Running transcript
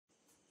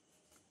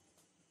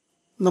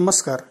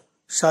नमस्कार.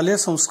 शालेय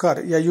संस्कार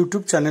या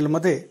यूट्यूब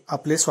चॅनलमध्ये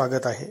आपले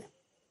स्वागत आहे.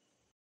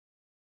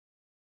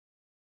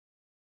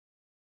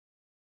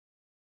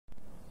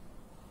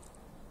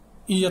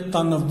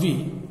 इ.9वी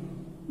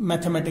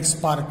mathematics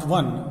part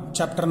 1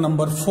 chapter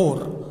number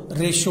 4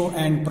 ratio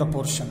and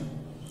proportion.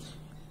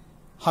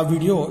 हा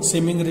व्हिडिओ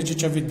सेमी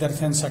इंग्रजीच्या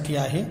विद्यार्थ्यांसाठी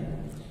आहे.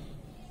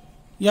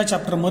 या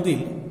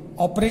चॅप्टरमधील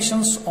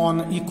ऑपरेशन्स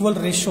ऑन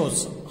इक्वल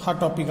रेशोज हा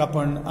टॉपिक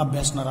आपण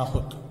अभ्यासणार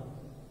आहोत.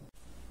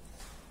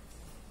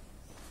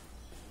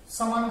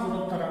 समान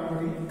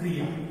गुणोत्तरांवरील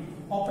क्रिया.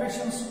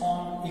 Operations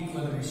on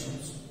equal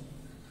ratios.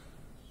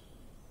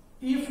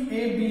 If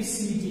a, b,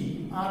 c, d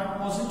are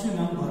positive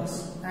numbers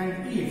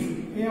and if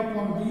a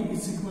upon b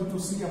is equal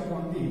to c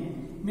upon d,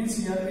 means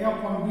here a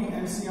upon b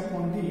and c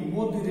upon d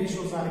both the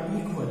ratios are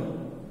equal.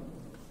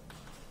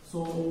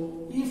 So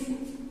if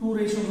two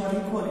ratios are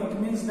equal, it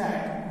means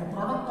that the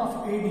product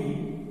of AD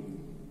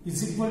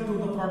is equal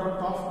to the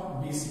product of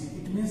BC.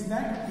 It means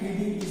that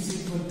AD is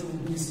equal to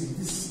BC.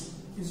 This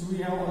is we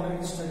have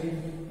already studied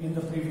in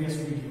the previous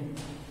video.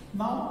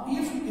 Now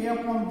if a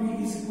upon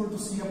b is equal to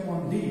c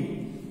upon d,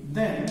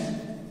 then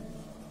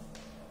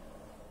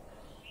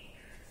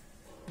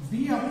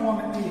b upon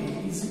a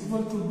is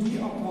equal to d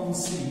upon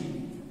c.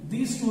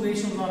 These two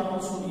ratios are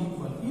also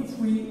equal. If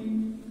we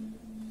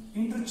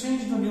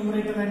interchange the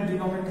numerator and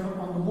denominator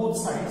on the both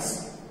sides,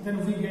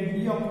 then we get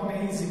b upon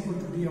a is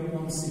equal to d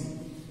upon c.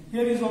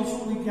 Here is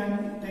also we can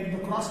take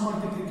the cross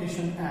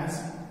multiplication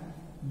as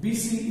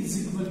bc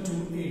is equal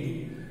to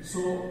ad.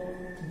 So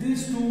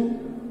these two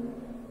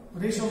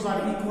ratios are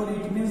equal.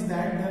 It means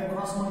that their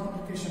cross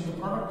multiplication, the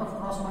product of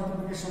cross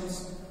multiplications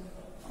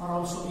are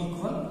also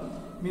equal,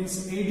 means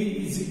AD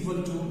is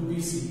equal to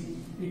BC.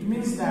 It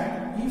means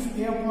that if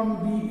A upon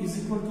B is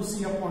equal to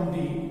C upon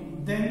D,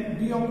 then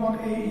B upon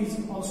A is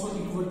also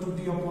equal to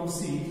D upon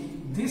C.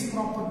 This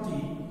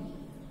property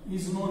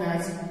is known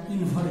as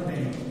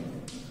inverting.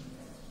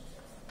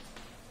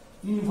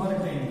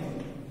 Inverting.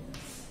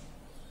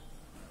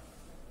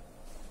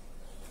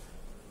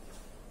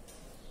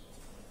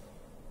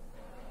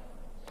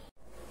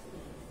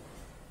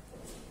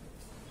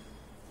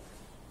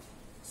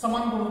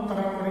 समान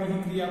गुणोत्तरांवरील ही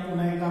क्रिया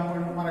पुन्हा एकदा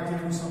आपण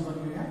मराठीतून समजून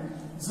घेऊया.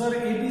 जर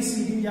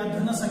ABCD या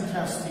धन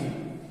संख्या असतील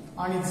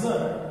आणि जर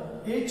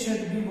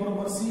A/B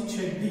बरोबर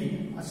C/D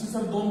अशी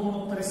जर दोन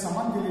गुणोत्तरे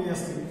समान दिलेली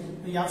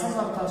असतील तर याचाच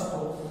अर्थ असतो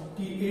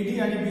की AD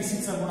आणि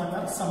BC चा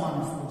गुणाकार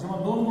समान असतो. जेव्हा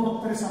दोन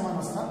गुणोत्तरे समान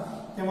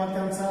असतात तेव्हा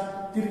त्यांचा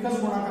तिरकस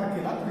गुणाकार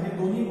केला तर हे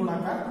दोन्ही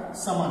गुणाकार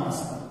समान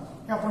असतात.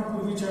 हे आपण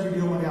पूर्वीच्या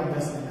व्हिडिओमध्ये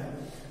अभ्यासलेले आहे.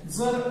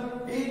 जर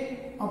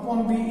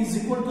A/B is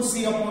equal to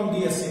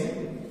C/D असेल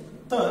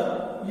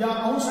तर या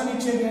अंश आणि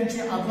छेद यांची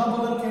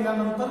अदलाबदल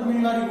केल्यानंतर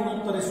मिळणारी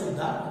गुणोत्तरे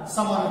सुद्धा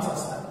समानच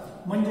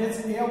असतात. म्हणजेच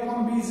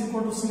A/B is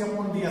equal to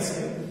C/D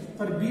असेल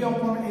तर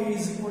B/A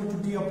is equal to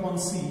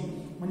D/C.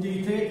 म्हणजे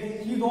इथे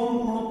ही दोन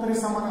गुणोत्तरे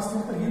समान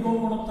असतील तर ही दोन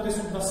गुणोत्तरे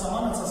सुद्धा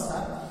समानच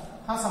असतात.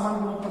 हा समान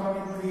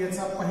गुणोत्तरावरील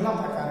क्रियेचा पहिला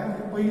प्रकार आहे,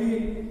 म्हणजे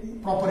पहिली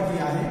प्रॉपर्टी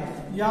आहे.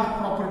 या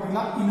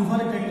प्रॉपर्टीला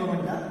इन्व्हर्टेंड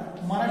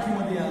म्हणतात.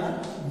 मराठीमध्ये याला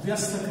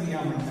व्यस्त क्रिया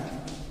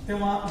म्हणतात.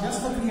 तेव्हा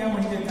व्यस्त क्रिया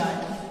म्हणजे काय?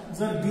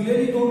 जर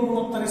दिलेली दोन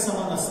गुणोत्तरे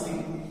समान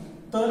असतील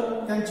तर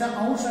त्यांच्या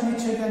अंश आणि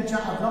छेद यांच्या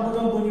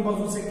अदलाबदल दोन्ही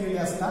बाजूचे केले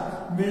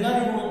असतात,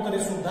 मिळणारी गुणोत्तरे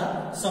सुद्धा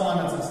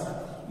समानच असतात.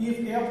 If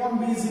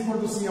A/B is equal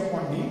to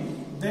C/D,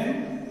 then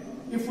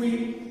if we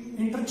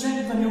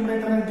interchange the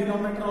numerator and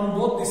denominator on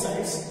both the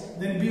sides,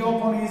 then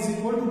B/A is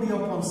equal to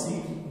D/C.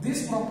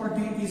 This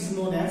property is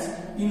known as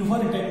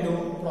invertendo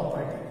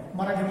property.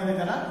 मराठीमध्ये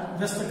त्याला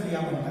व्यस्त क्रिया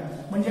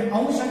म्हणतात. म्हणजे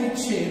अंश आणि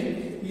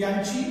छेद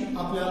यांची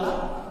आपल्याला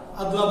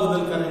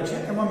अदलाबदल करायची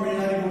आहे तेव्हा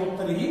मिळणारी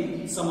गुणोत्तरे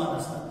ही समान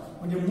असतात.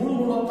 म्हणजे मूळ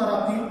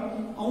गुणोत्तरातील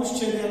अंश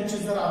छेद यांची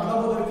जर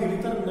अदलाबदल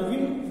केली तर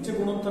नवीन जे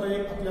गुणोत्तरे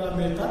आपल्याला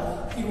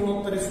मिळतात ती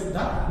गुणोत्तरे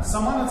सुद्धा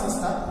समानच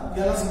असतात.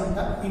 यालाच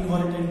म्हणतात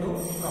इन्व्हर्टेंडो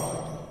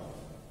प्रॉपर्टी.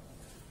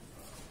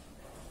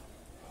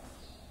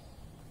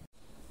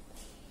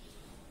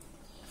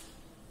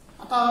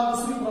 आता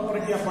दुसरी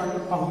प्रॉपर्टी आपण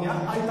पाहूया,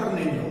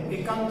 अल्टरनेटिव्ह,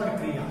 एकांतर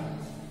क्रिया.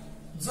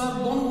 जर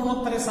दोन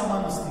गुणोत्तरे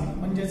समान असतील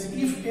म्हणजेच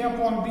if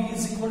A/B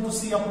is equal to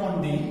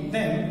C/D,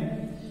 then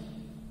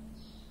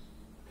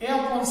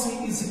A/C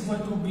is equal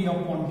to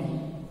B/D.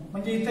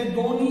 म्हणजे इथे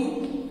दोन्ही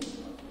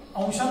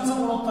अंशांचं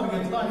गुणोत्तर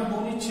घेतलं आणि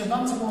दोन्ही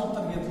छेदांचं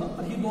गुणोत्तर घेतलं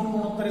तर ही दोन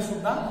गुणोत्तरे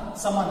सुद्धा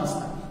समान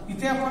असतात.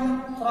 इथे आपण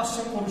क्रॉस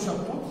चेक करू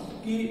शकतो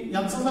की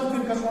यांचा जर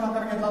तिरकस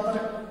गुणाकार घेतला तर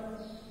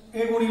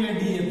A गुणिले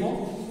D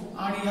येतो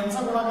आणि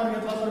यांचा गुणाकार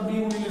घेतला तर B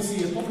गुणिले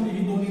C येतो. म्हणजे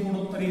ही दोन्ही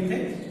गुणोत्तरे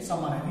इथे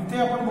समान आहेत. इथे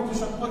आपण बघू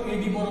शकतो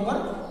AD बरोबर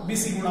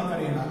BC गुणाकार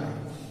येणार आहे.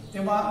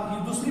 तेव्हा ही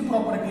दुसरी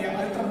प्रॉपर्टी आहे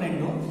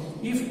alternative.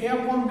 If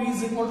A/B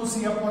is equal to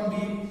C/D,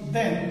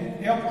 then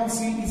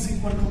A/C is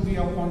equal to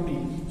B/D.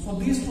 So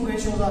these two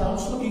ratios are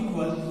also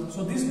equal.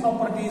 So this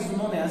property is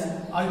known as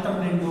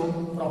alternative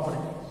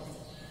property.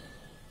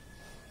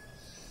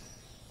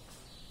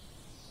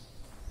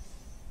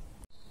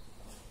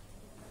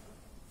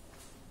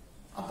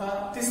 आता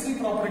तिसरी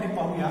property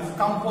पाहूया,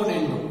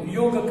 componendo,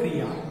 योग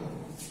क्रिया.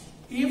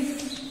 If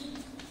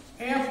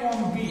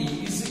A/B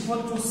is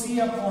equal to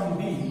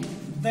C/D,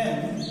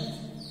 then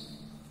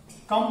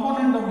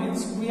Componendo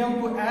means we have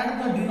to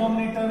add the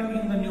denominator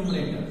in the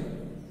numerator.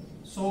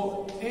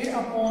 So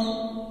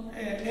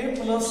a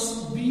plus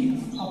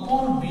b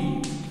upon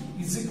b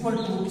is equal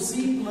to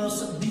c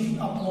plus d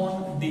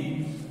upon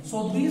d.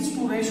 So these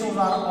two ratios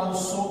are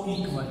also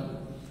equal.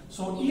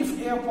 So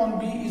if a upon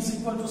b is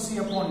equal to c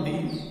upon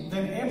d,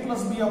 then a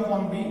plus b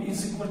upon b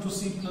is equal to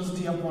c plus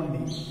d upon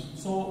d.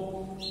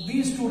 So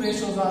these two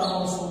ratios are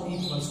also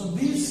equal. So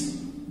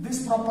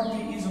this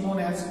property is known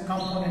as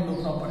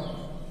componendo property.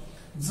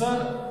 जर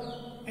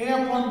a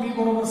upon b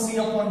बरोबर c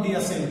upon d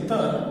असेल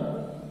तर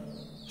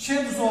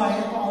छेद जो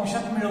आहे तो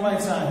अंशात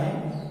मिळवायचा आहे,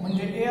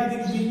 म्हणजे a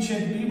अधिक b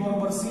छेद b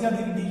बरोबर c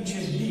अधिक d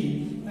छेद d.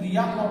 तर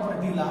या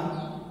प्रॉपर्टीला,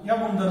 या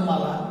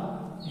गुणधर्माला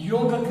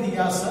योग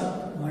क्रिया असं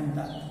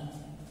म्हणतात.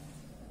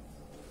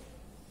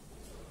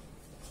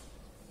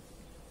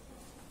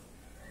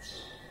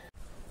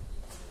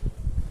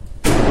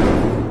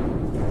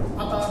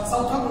 आता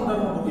चौथा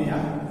गुणधर्म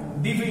बघूया,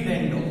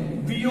 डिव्हिडेंडो,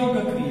 वियोग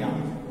क्रिया.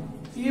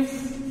 If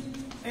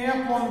a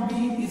upon b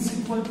is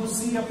equal to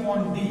c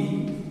upon d,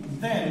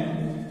 then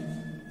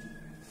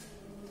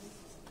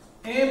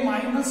a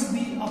minus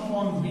b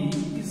upon b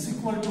is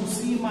equal to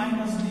c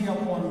minus d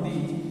upon d.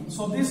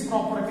 So this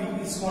property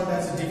is called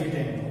as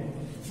dividendo.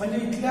 म्हणजे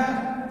इथल्या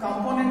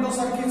componendo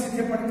सारखीच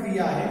इथे पण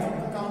क्रिया आहे,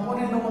 फक्त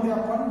componendo मध्ये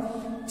आपण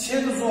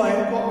छेद जो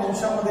आहे तो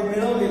अंशामध्ये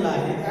मिळवलेला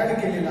आहे, ऍड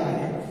केलेला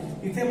आहे.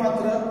 इथे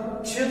मात्र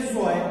छेद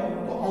जो आहे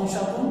तो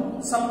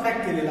अंशातून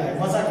सबट्रॅक्ट केलेला आहे,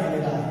 वजा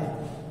केलेला आहे.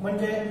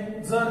 म्हणजे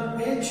जर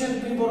a छेद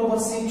b बरोबर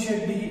c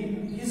छेद d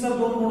ही जर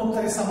दोन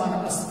गुणोत्तरे समान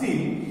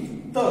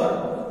असतील तर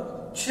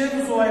छेद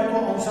जो आहे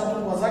तो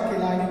अंशातून वजा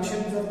केला आणि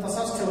छेद जर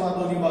तसाच ठेवला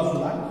दोन्ही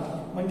बाजूला,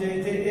 म्हणजे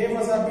इथे a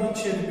वजा b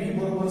छेद b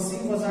बरोबर c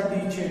वजा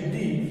d छेद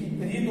d,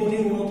 तर ही दोन्ही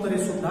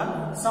गुणोत्तरे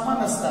सुद्धा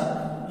समान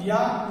असतात.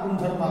 या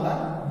गुणधर्माला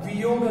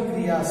वियोग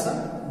क्रिया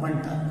असं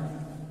म्हणतात.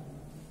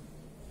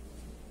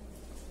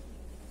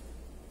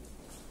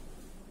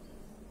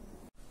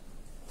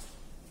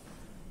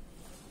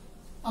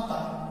 आता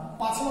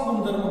पाचवा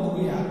गुणधर्म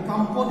बघूया,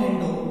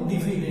 कंपोनेंडो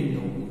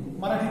डिव्हिडेंडो.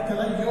 मराठीत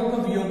त्याला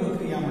योग वियोग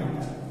क्रिया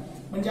म्हणतात.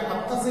 म्हणजे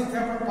आत्ताच इथे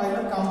आपण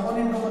पाहिलं,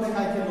 कंपोनेंडो मध्ये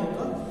काय केलं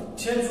होतं,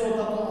 छेद जो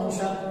होता तो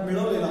अंशात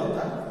मिळवलेला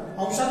होता,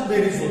 अंशात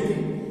बेरीज होती,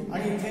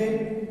 आणि इथे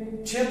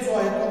छेद जो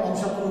आहे तो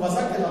अंशातून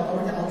वजा केला होता,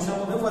 म्हणजे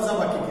अंशामध्ये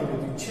वजाबाकी केली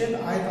होती, छेद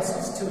आहे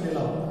तसाच ठेवलेला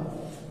होता.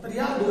 तर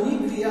या दोन्ही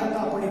क्रिया आता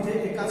आपण इथे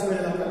एकाच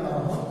वेळेला करणार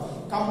आहोत.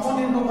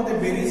 कंपोनेंडो मध्ये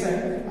बेरीज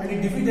आहे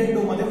आणि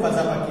डिव्हिडेंडो मध्ये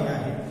वजाबाकी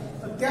आहे.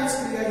 त्याच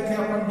क्रिया इथे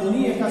आपण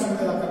दोन्ही एकाच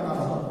वेळेला करणार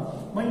आहोत.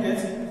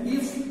 म्हणजेच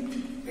if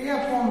a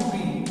upon b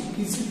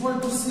is equal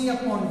to c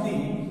upon d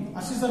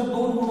अशी जर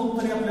दोन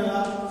गुणोत्तरे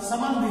आपल्याला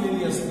समान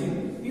दिलेली असतील,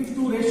 if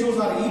two ratios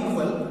R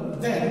equal,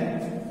 then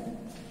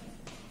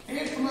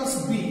a plus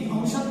b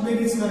अंशात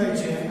बेरीज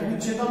करायची आहे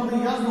आणि छेदामध्ये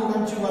या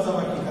दोघांची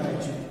वजाबाकी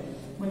करायची.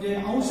 म्हणजे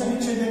अंश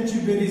आणि छेद यांची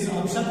बेरीज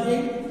अंशात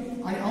येईल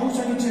आणि अंश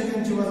आणि छेद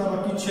यांची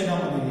वजाबाकी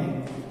छेदामध्ये येईल.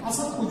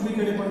 असं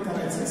उजवीकडे पण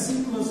करायचं,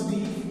 c plus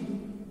d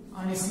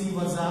आणि c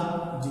वजा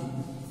d.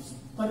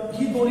 तर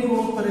ही दोन्ही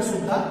गुणोत्तरे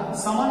सुद्धा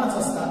समानच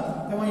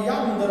असतात. तेव्हा या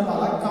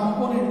गुणधर्माला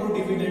कंपोनेंडो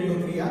डिव्हिडेंडो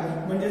क्रिया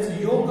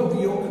म्हणजेच योग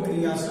वियोग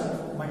क्रिया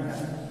असं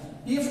म्हणतात.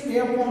 If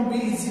a upon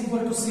b is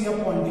equal to c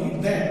upon d,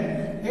 then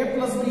a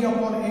plus b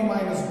upon a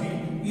minus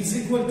b is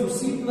equal to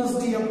c plus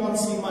d upon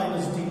c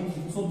minus d.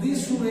 So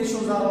these two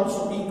ratios are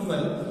also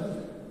equal.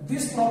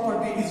 This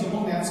property is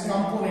known as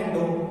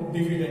componendo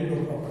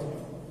dividendo property.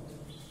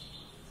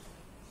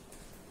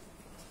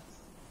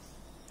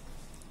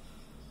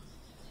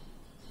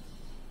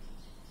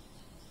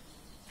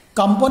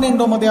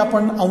 Componendo मध्ये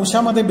आपण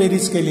अंशामध्ये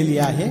बेरीज केलेली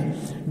आहे,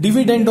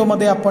 डिव्हिडेंडो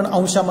मध्ये आपण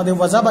अंशामध्ये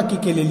वजाबाकी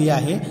केलेली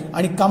आहे,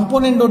 आणि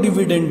कंपोनेंडो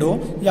डिव्हिडेंडो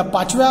या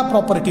पाचव्या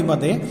प्रॉपर्टी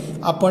मध्ये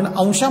आपण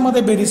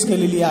अंशामध्ये बेरीज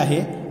केलेली आहे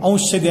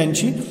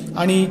अंशछेद्यांची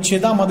आणि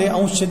छेदामध्ये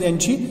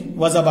अंशछेद्यांची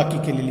वजाबाकी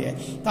केलेली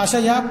आहे. तर अशा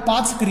या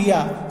पाच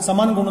क्रिया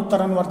समान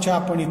गुणोत्तरांवरच्या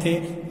आपण इथे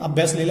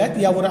अभ्यासलेल्या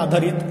आहेत. यावर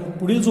आधारित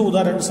पुढील जो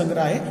उदाहरण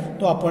संग्रह आहे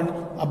तो आपण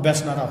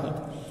अभ्यासणार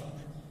आहोत.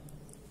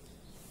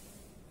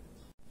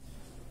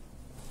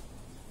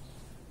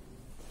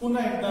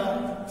 पुन्हा एकदा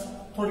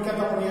थोडक्यात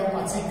आपण या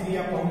पाचही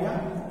क्रिया पाहूया.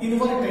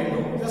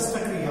 इन्व्हर्टेंडो जस्ट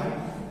क्रिया.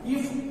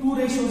 If two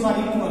ratios R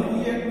equal,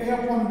 a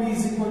upon b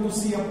is equal to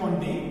c upon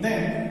d,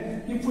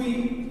 then if we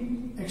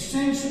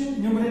exchange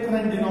numerator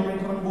and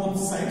denominator on both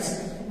sides,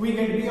 we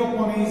get b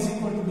upon a is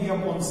equal to b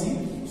upon c.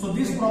 So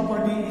this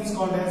property is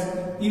called as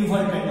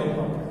invertendo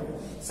property.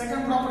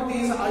 Second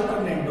property is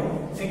alternando,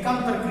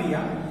 ekantar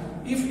kriya.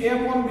 If a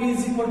upon b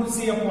is equal to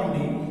c upon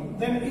d,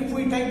 then if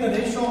we take the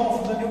ratio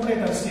of the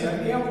numerators here,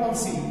 a upon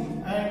c,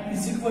 and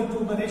is equal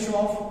to the ratio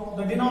of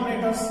the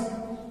denominators,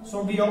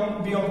 so b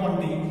upon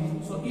d.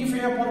 So if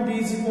a upon b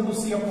is equal to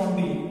c upon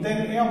d,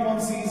 then a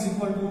upon c is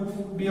equal to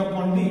b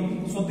upon d.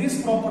 So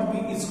this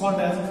property is called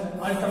as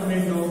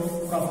alternando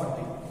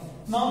property.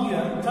 Now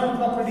here third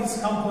property is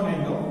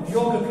componendo,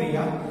 yoga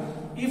kriya.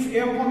 If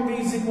a upon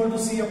b is equal to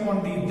c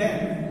upon d,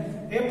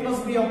 then a plus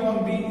b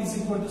upon b is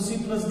equal to c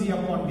plus d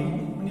upon d.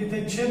 म्हणजे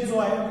ते छेद जो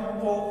आहे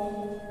तो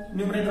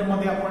numerator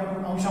मध्ये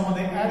आपण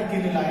अंशामध्ये add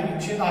केलेला आहे,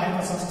 छेद आहे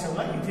तसाच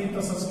ठेवला, इथे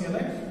तसंच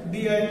केलंय,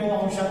 डी आहे तो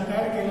अंशात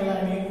ऍड केलेला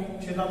आहे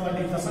आणि छेदातला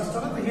डी तसाच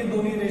ठेवला, तर हे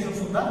दोन्ही रेशो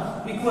सुद्धा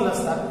इक्वल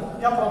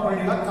असतात. या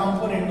प्रॉपर्टीला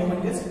कॉम्पोनेंडो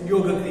म्हणजेच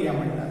योगक्रिया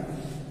म्हणतात.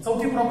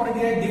 चौथी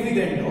प्रॉपर्टी आहे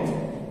डिव्हिडेंडो,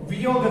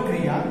 वियोग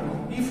क्रिया.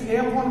 If a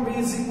upon b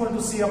is equal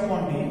to c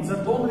upon d, जर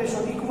दोन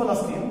रेशो इक्वल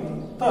असतील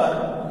तर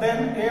then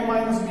a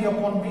minus b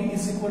upon b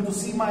is equal to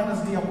c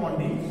minus d upon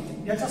d.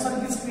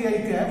 याच्यासारखीच क्रिया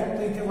इथे आहे,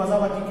 फक्त इथे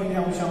वजाबाकी केली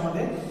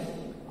अंशामध्ये,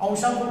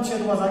 अंशातून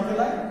छेद वजा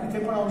केलाय,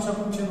 इथे पण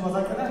अंशातून छेद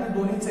वजा केलाय आणि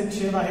दोन्हीचे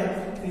छेद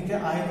आहेत इथे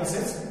आहे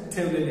तसेच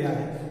ठेवलेले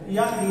आहे.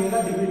 या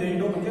क्रियेला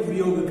डिव्हिडेंडो म्हणजे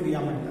वियोग क्रिया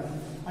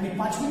म्हणतात. आणि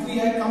पाचवी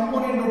क्रिया आहे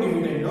कॉम्पोनेंडो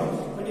डिव्हिडेंडो,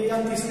 म्हणजे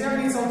या तिसऱ्या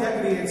आणि चौथ्या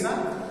क्रियेचा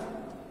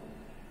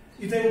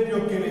इथे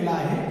उपयोग केलेला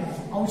आहे.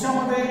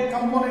 अंशामध्ये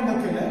कॉम्पोनेंडो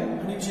केलंय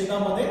आणि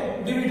छेदामध्ये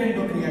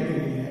डिव्हिडेंडो क्रिया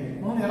केलेली आहे,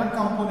 म्हणून याला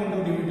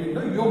कॉम्पोनेंडो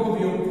डिव्हिडेंडो योग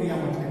वियोग क्रिया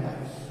म्हटलेलं आहे.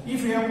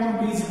 If a upon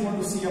b is equal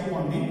to c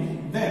upon d,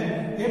 then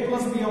a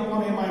plus b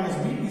upon a minus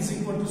b is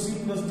equal to c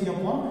plus d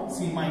upon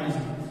c minus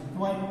d.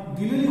 किंवा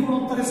दिलेली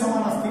गुणोत्तरे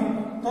समान असतील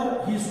तर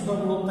ही सुद्धा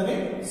गुणोत्तरे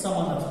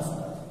समानच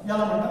असतात.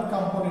 याला म्हणतात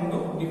कॉम्पोनेंडो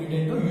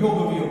डिव्हिडेंडो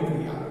योग वियोग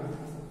क्रिया.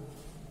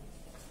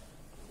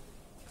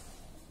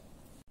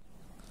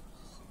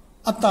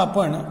 आता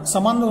आपण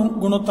समान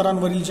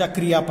गुणोत्तरांवरील ज्या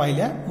क्रिया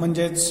पाहिल्या,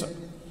 म्हणजेच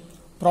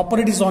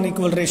प्रॉपर्टीज ऑन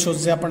इक्वल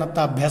रेशोज जे आपण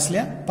आता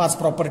अभ्यासल्या 5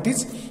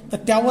 प्रॉपर्टीज, तर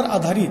त्यावर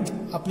आधारित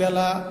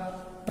आपल्याला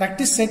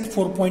प्रॅक्टिस सेट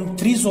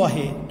 4.3 जो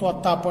आहे तो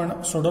आता आपण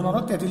सोडवणार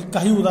आहोत. त्यातील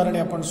काही उदाहरणे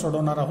आपण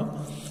सोडवणार आहोत.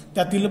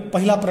 त्यातील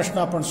पहिला प्रश्न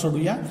आपण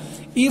सोडूया.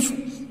 If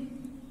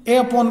a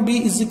upon b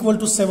is equal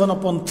to 7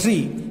 upon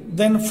 3,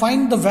 then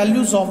find the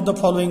values of the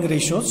following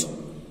ratios.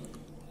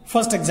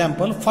 First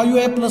example,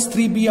 5a plus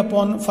 3b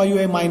upon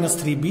 5a minus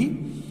 3b.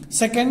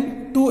 Second,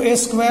 2a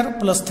square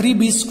plus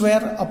 3b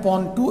square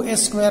upon 2a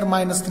square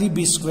minus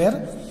 3b square.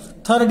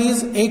 Third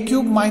is a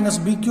cube minus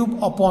b cube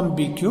upon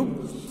b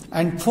cube.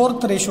 And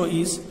fourth ratio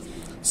is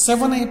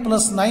 7a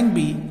plus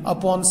 9b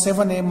upon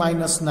 7a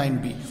minus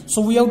 9b.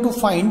 So we have to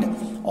find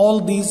all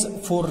these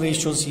 4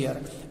 ratios here.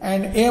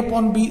 And a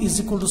upon b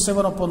is equal to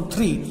 7 upon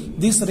 3.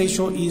 This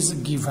ratio is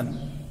given.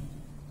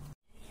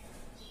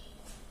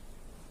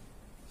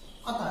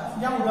 आता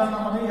या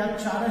उदाहरणामध्ये या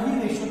चारही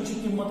रेशोची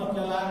किंमत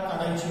आपल्याला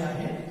काढायची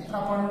आहे. तर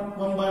आपण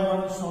 1 by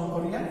 1 सॉल्व्ह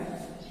करूया.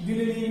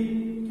 दिलेली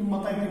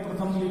किंमत आहे ती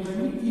प्रथम लिहितो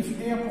मी. If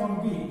a upon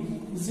b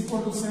is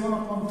equal to 7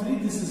 upon 3,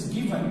 this is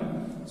given.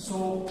 So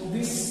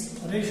this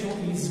ratio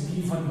is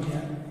given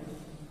here.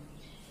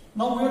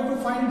 Now we have to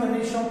find the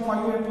ratio of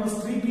 5a plus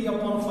 3b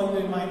upon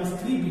 5a minus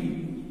 3b.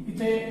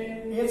 इथे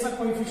a चा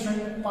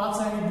coefficient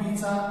 5 आहे आणि b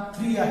चा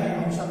 3 आहे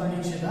अंशात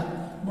आणि छेदात,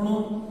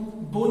 म्हणून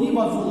दोन्ही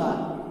बाजूला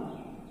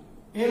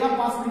a ला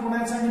 5 ने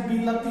गुणायचं आणि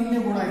b ला 3 ने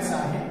गुणायचं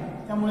आहे.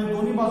 त्यामुळे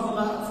दोन्ही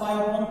बाजूला 5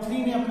 upon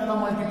 3 ने आपल्याला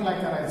मल्टिप्लाय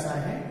करायचं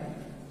आहे.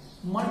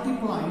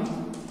 Multiplying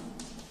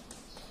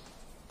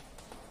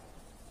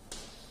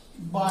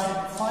by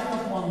 5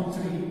 upon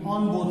 3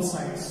 on both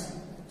sides.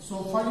 So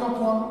 5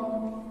 upon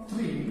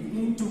 3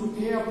 into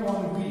a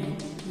upon b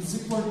is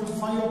equal to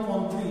 5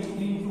 upon 3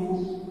 into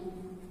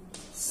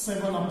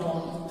 7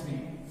 upon 3.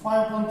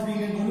 5 upon 3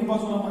 ने दोन्ही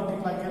बाजूला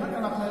मल्टिप्लाय केला,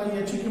 कारण आपल्याला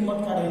याची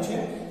किंमत काढायची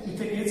आहे.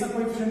 इथे a चा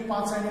कोएफिशियंट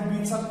 5 आहे आणि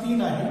b चा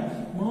 3 आहे,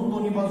 म्हणून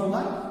दोन्ही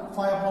बाजूला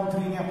 5 upon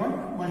 3 ने आपण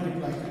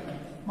मल्टिप्लाय केला.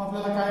 मग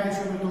आपल्याला काय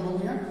रेशो मिळतो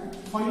बघूया.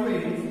 5a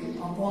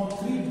upon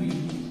 3b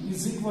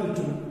is equal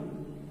to,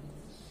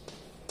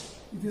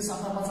 इथे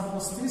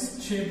 7×35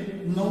 छेद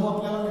 9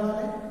 आपल्याला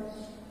मिळाले.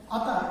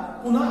 आता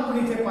पुन्हा आपण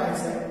इथे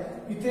पाहायचंय,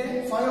 इथे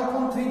 5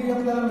 upon 3b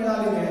आपल्याला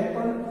मिळालेले आहे,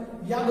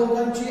 पण या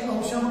दोघांची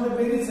अंशामध्ये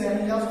बेरीज आहे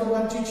आणि या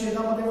दोघांची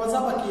छेदामध्ये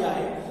वजाबाकी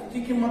आहे.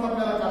 ती किंमत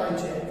आपल्याला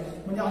काढायची आहे.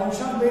 म्हणजे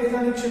अंशात बेरीज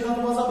आणि छेदात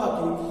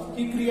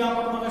वजाबाकी ही क्रिया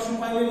आपण मगाशी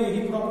पाहिलेली आहे,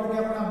 ही प्रॉपर्टी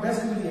आपण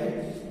अभ्यासलेली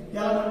आहे.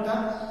 याला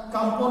म्हणतात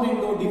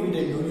कॉम्पोनेंडो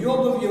डिव्हिडेंडो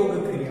योग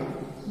वियोग क्रिया.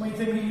 मग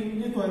इथे मी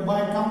लिहितोय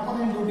bye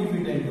componendo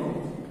डिव्हिडेंडो,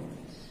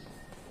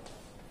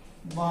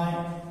 by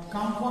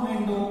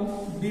componendo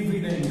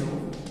dividendo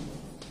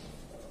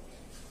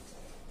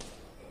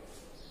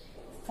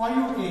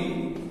 5a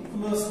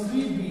plus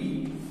 3b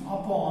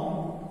upon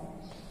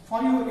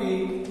 5a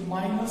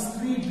minus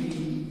 3b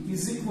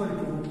is equal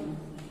to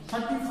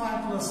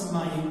 35 plus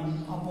 9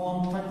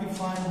 upon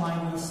 35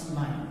 minus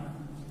 9.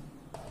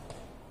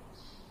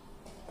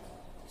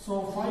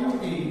 So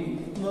 5a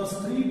plus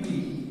 3b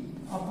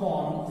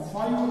upon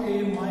 5a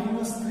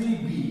minus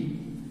 3b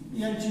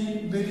यांची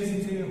बेरीज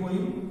इथे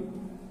होईल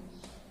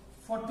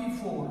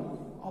 44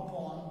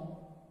 upon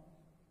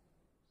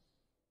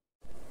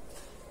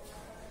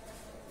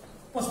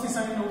 35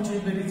 आणि 9 ची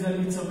बेरीज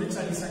झाली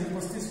 44 आणि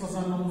 35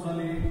 वजा 9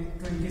 झाले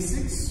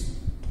 26.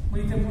 मग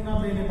इथे पुन्हा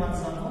 2 ने भाग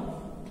जातो,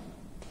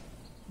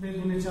 2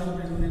 दुने 4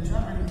 2 दुने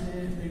 4 आणि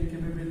इथे 2 के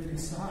 2 3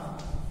 6.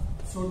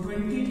 So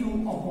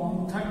 22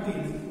 upon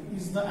 30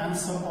 is the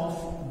answer of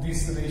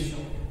this ratio.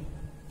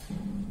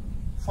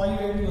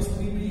 5a plus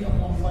 3b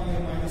upon 5a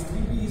minus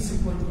 3b is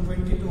equal to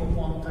 22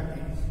 upon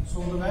 30. So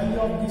the value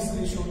of this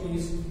ratio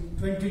is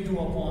 22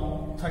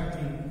 upon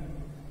 30.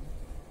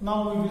 Now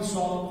we will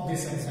solve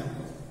this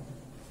example.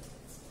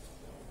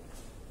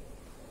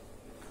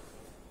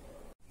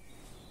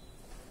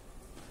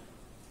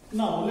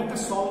 Now let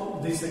us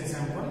solve this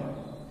example.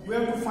 We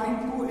have to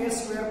find 2a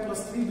square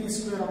plus 3b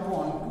square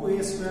upon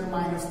 2a square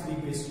minus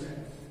 3b square,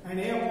 and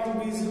a upon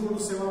b is equal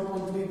to 7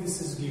 upon 3.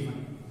 This is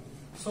given.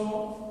 So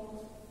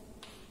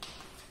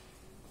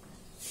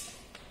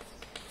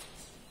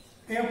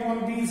a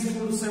upon b is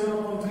equal to 7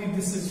 upon 3.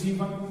 This is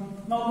given.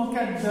 Now look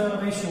at the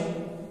ratio.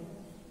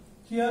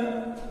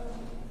 Here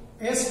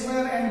a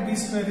square and b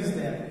square is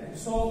there.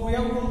 So we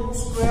have to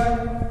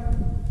square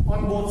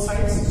on both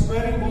sides.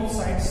 Squaring both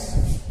sides.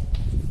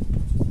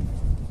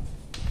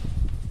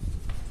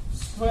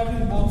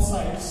 Squaring both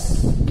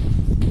sides,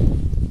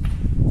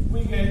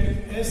 we get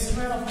a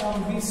square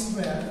upon b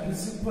square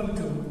is equal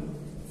to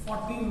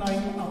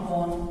 49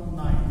 upon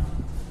 9.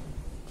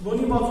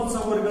 दोन्ही बाजूचा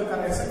वर्ग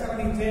करायचा, कारण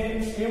इथे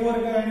a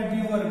वर्ग आणि b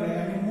वर्ग आहे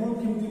आणि मूळ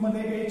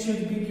किमतीमध्ये a छेद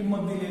b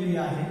किंमत दिलेली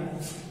आहे.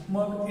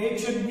 मग a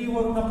छेद b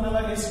वरून आपल्याला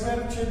a स्क्वेअर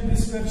छेद b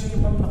स्क्वेअर ची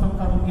किंमत प्रथम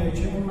काढून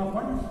घ्यायची, म्हणून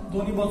आपण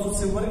दोन्ही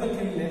बाजूचे वर्ग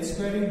केलेले आहेत,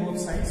 स्क्वेअरिंग बोथ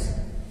साइड्स.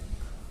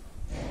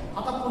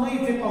 आता पुन्हा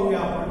इथे पाहूया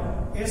आपण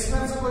a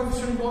स्क्वेअरचा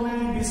कोएफिशियंट 2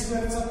 आणि b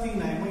स्क्वेअरचा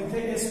 3 आहे. मग इथे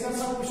a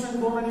स्क्वेअरचा कोएफिशियंट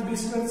 2 आणि b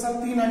स्क्वेअरचा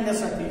 3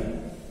 आणण्यासाठी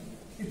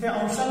इथे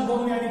अंशात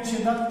 2 आणि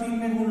छेदात 3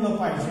 ने गुणलं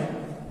पाहिजे,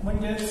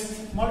 म्हणजे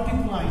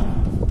multiplying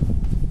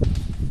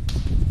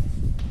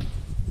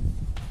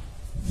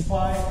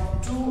by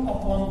 2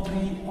 upon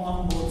 3 on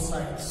both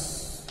sides.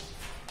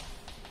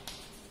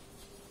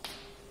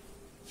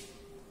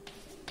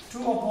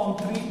 2 upon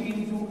 3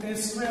 into a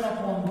square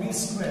upon b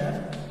square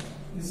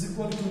is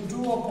equal to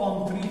 2 upon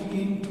 3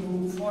 into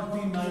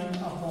 49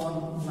 upon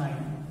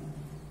 9.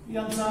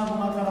 यांचा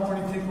गुणाकार आपण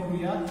इथे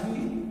करूया.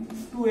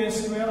 2a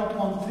square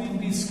upon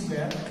 3b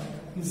square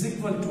is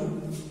equal to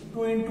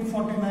 2 into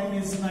 49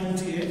 is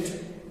 98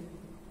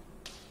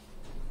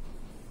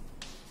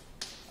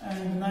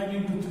 and 9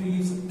 into 3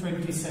 is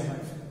 27.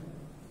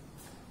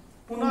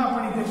 पुन्हा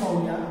आपण इथे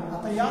पाहूया.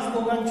 आता याच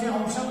दोघांची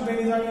अंशात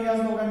बेरीज आणि याच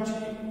दोघांची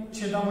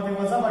छेदामध्ये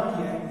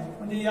वजाबाकी आहे,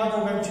 म्हणजे या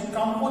दोघांची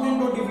कॉम्पोनेंट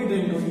और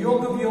डिव्हिडंड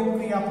योग वियोग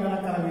क्रिया आपल्याला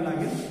करावी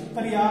लागेल,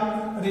 तर या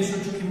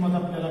रेशोची किंमत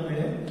आपल्याला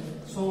मिळेल.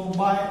 सो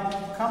बाय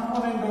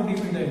कॉम्पोनेंट और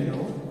dividend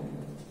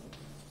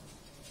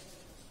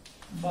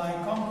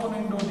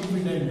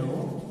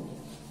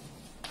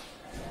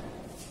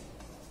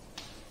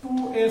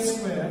 2a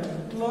square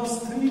plus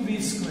 3b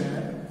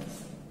square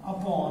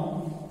upon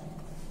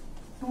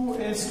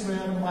 2a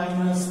square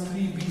minus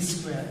 3b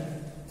square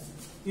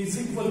is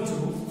equal to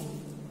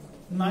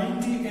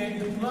 98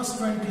 plus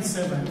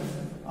 27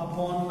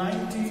 upon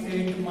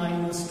 98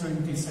 minus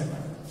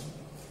 27.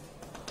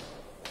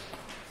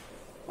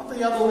 आता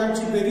या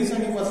दोघांची बेरीज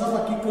आणि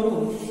वजाबाकी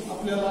करून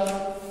आपल्याला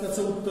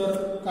त्याचं उत्तर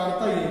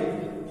काढता येईल,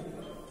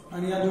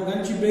 आणि या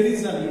दोघांची बेरीज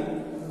झाली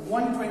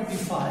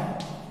 125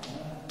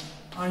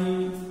 आणि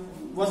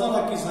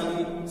वजाबाकी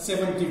झाली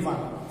 71.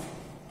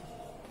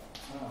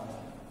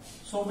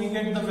 So we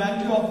get the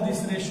value of this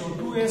ratio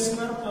 2a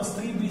square plus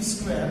 3b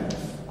square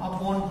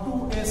upon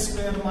 2a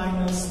square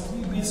minus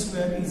 3b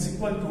square is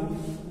equal to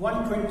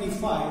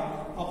 125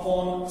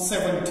 upon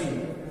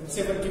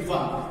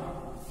 71.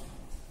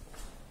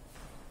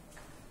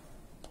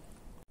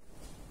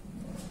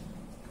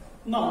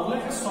 Now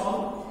let us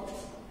solve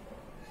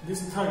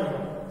this third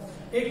one.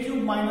 A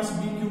cube minus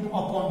b cube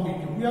upon b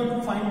cube. We have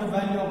to find the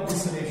value of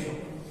this ratio.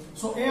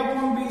 So a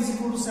upon b is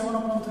equal to 7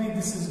 upon 3.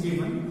 This is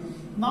given.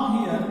 Now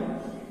here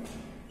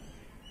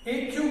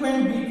a cube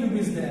and b cube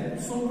is there.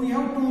 So we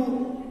have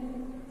to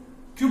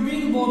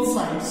cubing both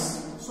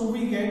sides. So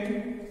we get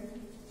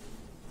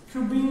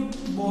cubing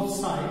both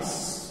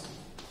sides.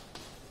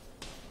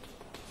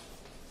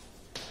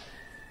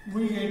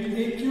 We get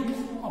a cube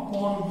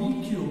upon b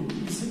cube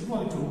is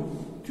equal to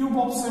cube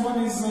of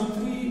 7 is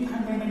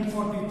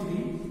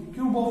 343.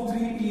 Cube of 3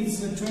 is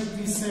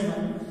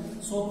 27.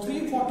 So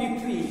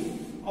 343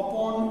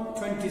 upon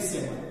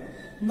 27.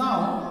 Now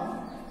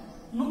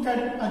look at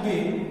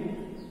again.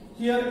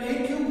 Here a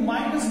cube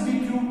minus b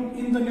cube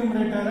in the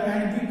numerator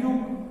and b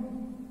cube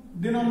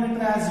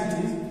denominator as it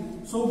is.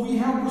 So we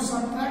have to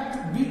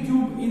subtract b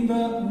cube in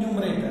the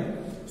numerator.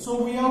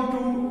 So we have to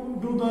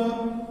do the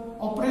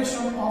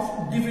operation of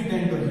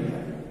dividendo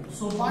here.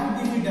 So by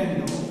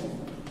dividendo,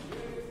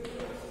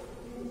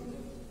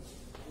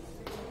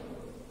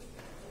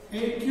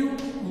 a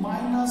cube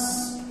minus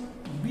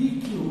b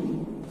cube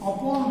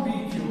upon b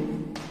cube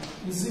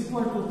is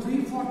equal to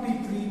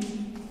 343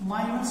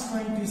 minus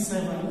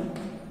 27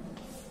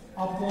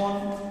 upon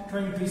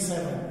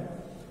 27.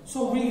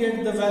 So we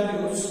get the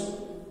values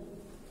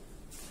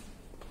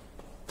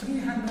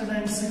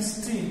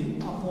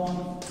 316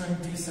 upon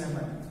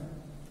 27.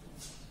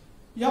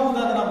 या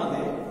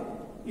उदाहरणामध्ये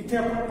इथे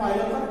आपण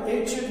पाहिलं तर a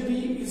छेद b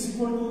is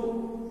equal to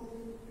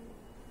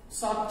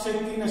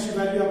 7/3 अशी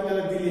value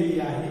आपल्याला दिलेली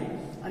आहे,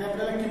 आणि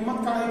आपल्याला किंमत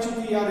काढायची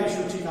ती या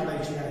रेशोची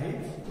काढायची आहे.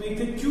 मग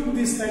इथे क्यूब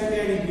दिसतात a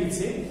आणि b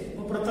चे.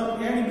 मग प्रथम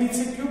a आणि b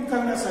चे क्यूब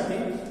करण्यासाठी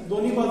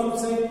दोन्ही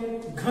बाजूचे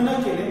घन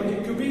केले, म्हणजे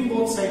क्यूबिंग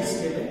बोथ साइड्स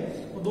केले.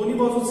 दोन्ही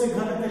बाजूचे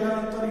घन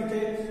केल्यानंतर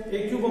इथे a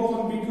cube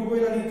upon b cube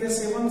होईल, आणि इथे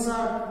 7 चा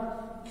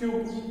क्यूब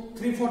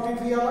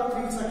 343 आला,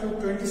 3 चा क्यूब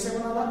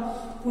 27 आला.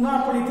 पुन्हा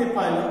आपण इथे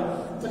पाहिलं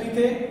तर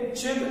इथे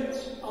छेद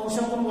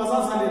अंशातून वजा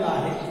झालेला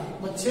आहे.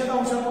 मग छेद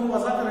अंशातून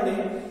वजा करणे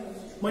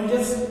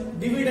म्हणजेच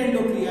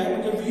डिव्हिडेंडो क्रिया आहे,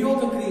 म्हणजे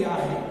वियोग क्रिया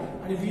आहे.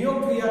 आणि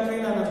वियोग क्रिया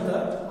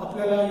केल्यानंतर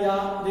आपल्याला या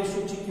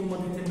रेशोची किंमत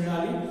इथे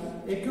मिळाली.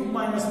 a cube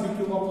minus b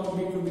cube upon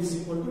b cube is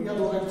equal to या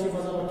दोघांची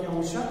वजाबाकी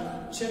अंशात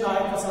छेद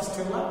आहे तसाच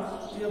ठेवला.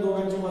 या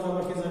दोघांची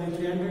वजाबाकी झाली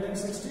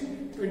 360,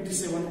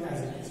 27 as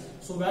it is.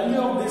 So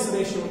value of this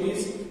ratio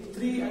is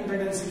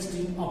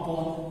 316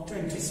 upon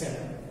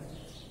 27.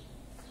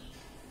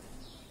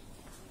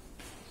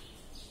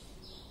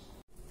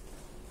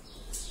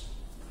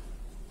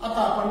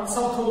 आता आपण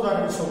चौथं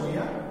उदाहरण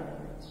सोडूया.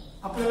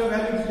 आपल्याला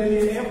व्हॅल्यू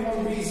दिलेली आहे a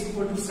upon b is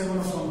equal to 7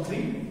 upon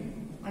 3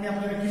 आणि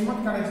आपल्याला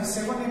किंमत काढायची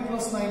 7a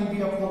plus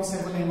 9b upon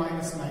 7a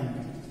minus 9b.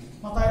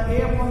 मग आता a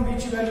upon b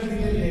ची व्हॅल्यू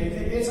दिलेली आहे.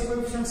 इथे a चा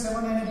कोएफिशियंट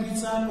 7 आहे आणि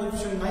b चा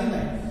कोएफिशियंट 9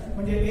 आहे.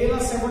 म्हणजे a ला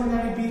 7 ने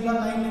आणि b ला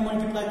 9 ने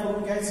मल्टिप्लाय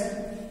करून घ्यायचं.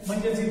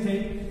 म्हणजेच इथे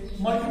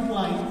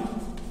multiplying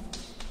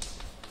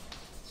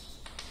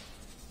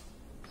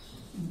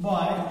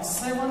by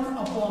 7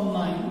 upon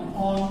 9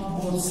 on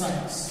both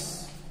sides.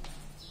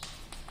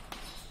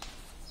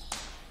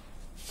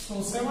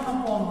 So 7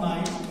 upon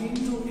 9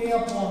 into a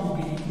upon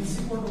b is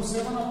equal to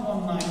 7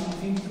 upon 9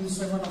 into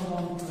 7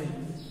 upon 3.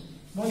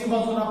 दोन्ही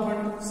बाजूला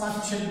आपण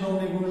 7/9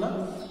 ने गुणलं,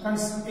 कारण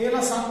a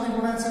ला 7 ने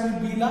गुणायचं आणि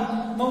b ला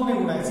 9 ने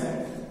गुणायचं आहे.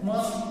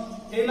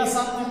 मग a ला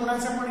 7 ने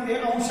गुणायचं पण a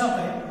अंशात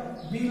आहे,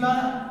 b ला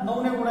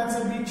 9 ने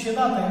गुणायचं, b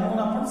छेदात आहे, म्हणून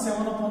आपण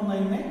 7 upon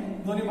 9 ने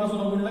दोन्ही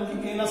बाजूला गुणलं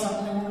की a ला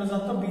 7 ने गुणलं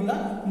जातं, b ला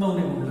 9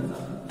 ने गुणलं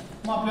जातं.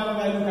 मग आपल्याला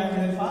व्हॅल्यू काय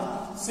मिळेल पहा,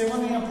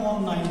 7a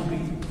upon 9b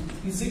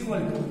is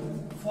equal to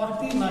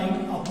 49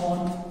 upon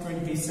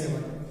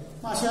 27.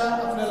 अशा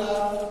आपल्याला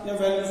या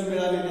व्हॅल्यूज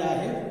मिळालेल्या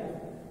आहेत.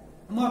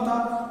 मग आता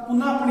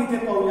पुन्हा आपण इथे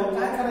पाहूया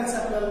काय करायचं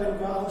आपल्याला.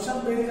 नेमकं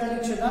अंशात बेरीज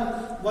आणि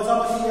छेदात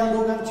वजाबाकी या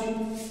दोघांची.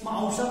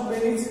 मग अंशात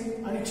बेरीज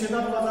आणि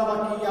छेदात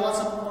वजाबाकी यालाच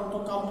आपण म्हणतो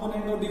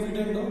कॉम्पोनेंडो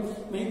डिव्हिडेंडो.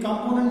 म्हणजे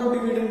कॉम्पोनेंडो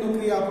डिव्हिडेंडो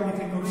क्रिया आपण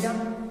इथे करूया.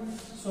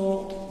 So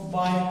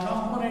bye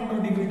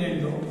componendo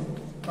डिव्हिडेंडो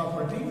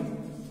property,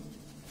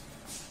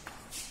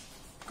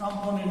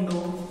 componendo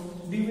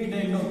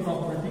डिव्हिडेंडो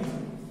property.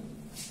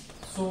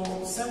 So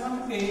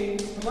 7a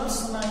plus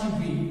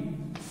 9b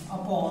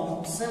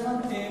upon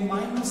 7a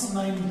minus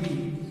 9b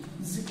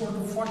is equal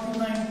to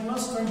 49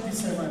 plus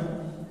 27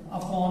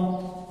 upon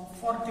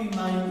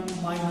 49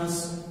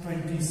 minus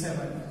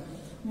 27.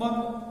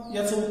 मग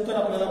याचं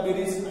उत्तर आपल्याला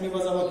बेरीज आणि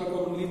वजाबाकी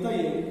करून लिहिता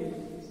येईल.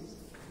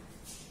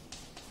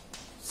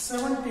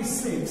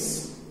 76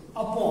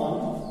 upon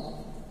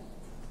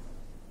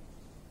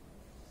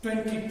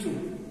 22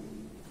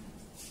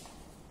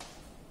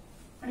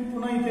 आणि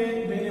पुन्हा इथे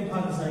बेने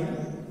भाग जाईल.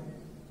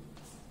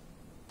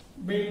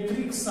 बे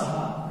त्रिक 6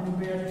 आणि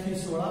बे 8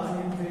 16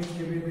 आणि बे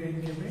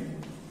 1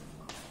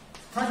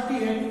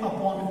 38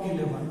 upon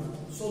 11.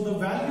 So the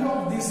value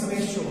of this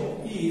ratio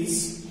is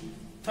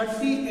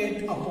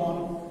 38 upon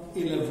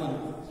 11.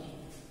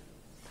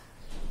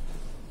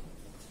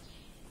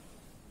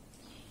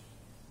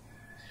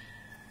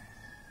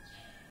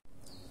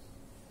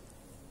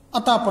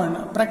 आता आपण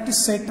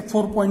प्रॅक्टिस सेट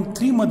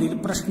 4.3 मधील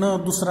प्रश्न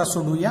दुसरा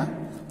सोडूया.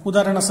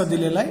 उदाहरण असं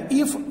दिलेलं आहे.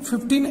 If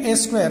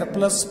 15a²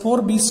 plus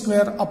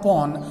 4b²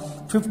 upon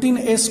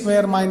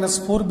 15a² minus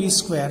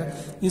 4b²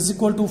 is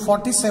equal to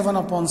 47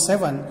 upon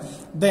 7,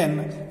 then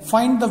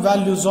find the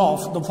values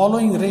of the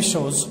following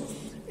ratios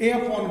a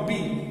upon b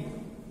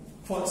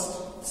first.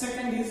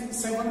 Second is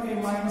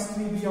 7a minus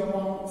 3b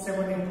upon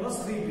 7a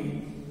plus 3b.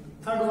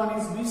 Third one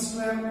is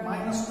b²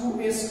 minus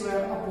 2a²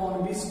 upon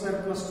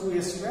b² plus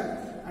 2a².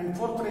 And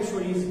fourth ratio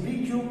is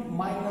b³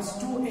 minus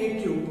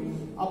 2a³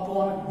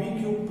 upon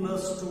b³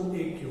 plus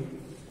 2a³.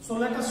 So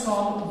let us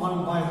solve one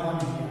by one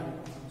here.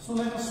 So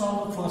let us solve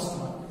the first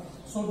one.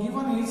 So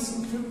given is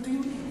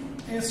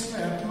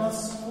 15a² plus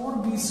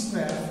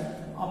 4b²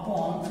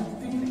 upon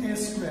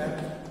 15a²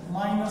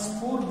 minus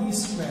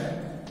 4b²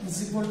 is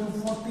equal to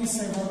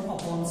 47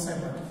 upon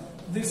 7.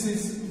 This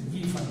is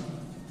given.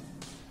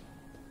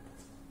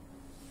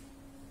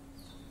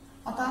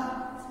 आता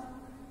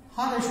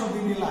हा ratio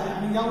दिलेला आहे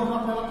आणि यावरून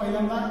आपल्याला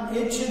पहिल्यांदा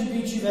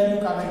a/b ची value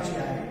काढायची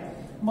आहे.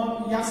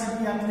 मग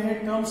यासाठी आपले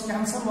टर्म्स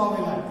कॅन्सल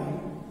व्हावे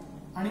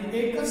लागतील आणि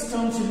एकच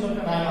टर्म शिल्लक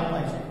राहायला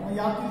पाहिजे. मग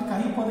यातील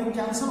काही पदे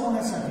कॅन्सल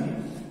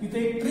होण्यासाठी इथे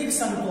एक ट्रिक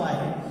सांगतो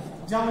आहे.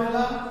 ज्या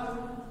वेळेला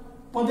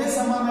पदे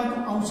समान आहेत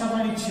अंशात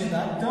आणि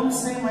छेदात, टर्म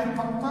सेम आहेत,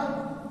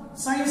 फक्त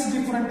साइन्स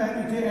डिफरंट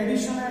आहे, इथे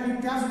ऍडिशन आहे आणि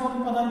त्याच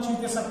दोन पदांची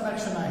इथे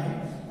सबट्रॅक्शन आहे.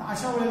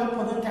 अशा वेळेला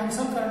पद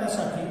कॅन्सल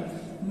करण्यासाठी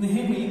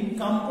नेहमी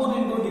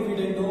कॉम्पोनेंडो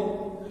डिव्हिडेंडो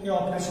हे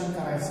ऑपरेशन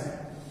करायचं आहे.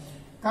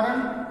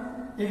 कारण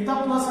एकदा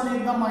प्लस आणि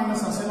एकदा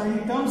मायनस असेल आणि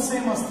टर्म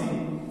सेम असतील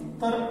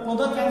तर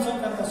पद कॅन्सल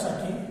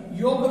करण्यासाठी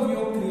योग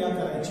वियोग क्रिया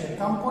करायची आहे,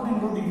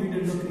 कॉम्पोनेंडो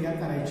डिव्हिडेंडो क्रिया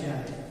करायची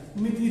आहे.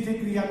 मी ती इथे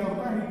क्रिया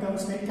करतो आणि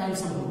टर्म्स काही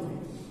कॅन्सल होते.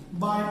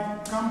 बाय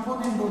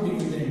कॉम्पोनेंडो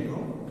डिव्हिडेंडो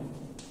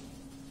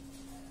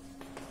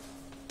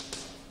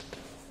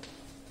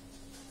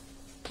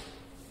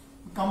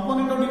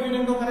कंपोनेंट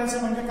डिव्हिडंडो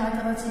करायचं म्हणजे काय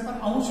करायचं तर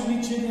अंश आणि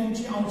छेद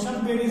यांची अंशात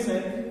बेरीज आहे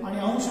आणि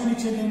अंश आणि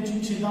छेद यांची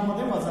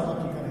छेदामध्ये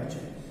वजाबाकी करायची.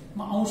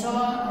 मग अंशाला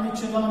आणि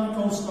छेदाला मी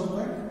कंस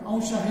करतोय.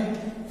 अंश आहे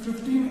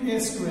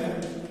 15a²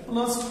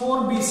 प्लस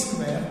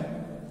 4b².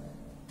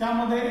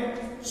 त्यामध्ये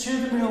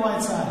छेद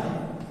मिळवायचा आहे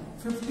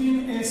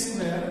 15a²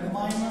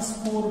 मायनस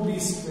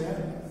 4b²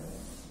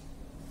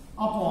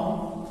 अपॉन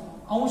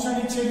अंश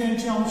आणि छेद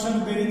यांची अंशात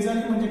बेरीज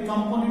झाली म्हणजे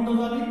कंपोनेंटो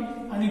झाली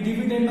आणि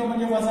डिव्हिडेंडो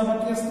म्हणजे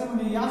वजाबाकी असते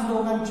म्हणजे याच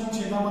दोघांची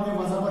छेदामध्ये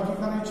वजाबाकी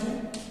करायची.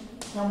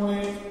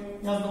 त्यामुळे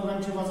याच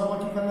दोघांची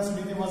वजाबाकी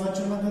करण्यासाठी ते वजा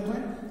चिन्ह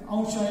देतोय.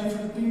 अंश आहे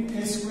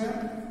 15a²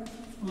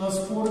 प्लस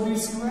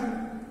 4b²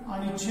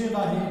 आणि छेद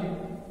आहे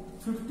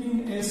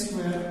 15a²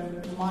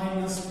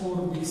 मायनस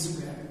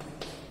 4b².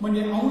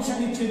 म्हणजे अंश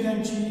आणि छेद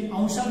यांची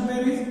अंशात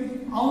बेरीज,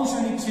 अंश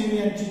आणि छेद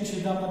यांची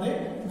छेदामध्ये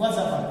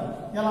वजाबाकी,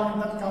 याला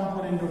म्हणतात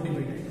कंपोनेंट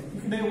डिव्हिडंड.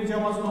 इकडे उजव्या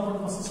बाजूला आपण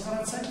तसंच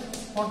करायचं आहे.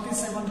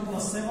 47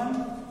 प्लस 7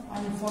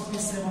 आणि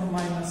 47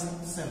 मायनस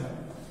 7.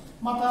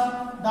 मग आता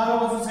डाव्या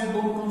बाजूचे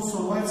दोन कंस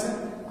सोडवायचे.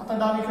 आता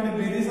डावीकडे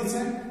बेरीजच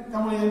आहे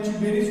त्यामुळे यांची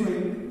बेरीज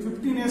होईल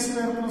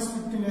 15a² प्लस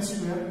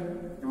 15a².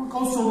 किंवा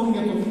कंस सोडून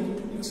घेतो मी,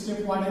 एक स्टेप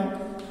वाढेल.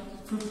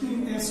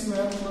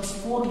 15a² plus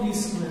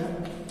 4b²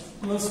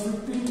 plus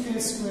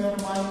 15a²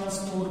 minus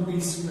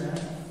 4b².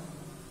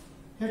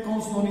 हे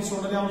कंस दोन्ही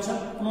सोडले आमच्यात.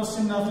 प्लस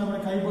चिन्ह असल्यामुळे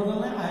काही बदल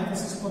नाही, आहे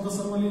तसेच पद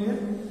सर्व लिहिले.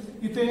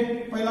 इथे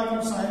पहिला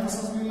कंस आहे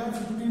तसंच लिहिला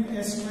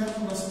 15a²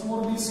 प्लस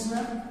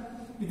 4b².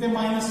 इथे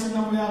मायनस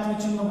चिन्हामुळे आतले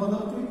चिन्ह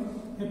बदलते.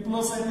 हे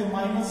प्लस आहे ते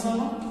मायनस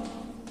झालं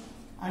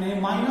आणि हे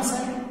मायनस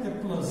आहे ते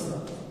प्लस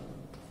झालं.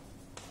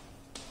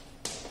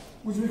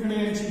 उजवीकडे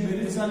यांची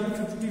बेरीज झाली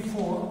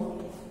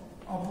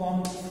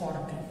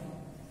 54/40.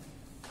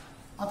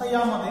 आता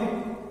यामध्ये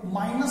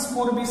मायनस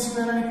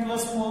 4b² आणि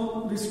प्लस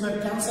 4b²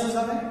 कॅन्सल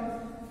झाले.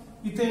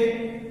 इथे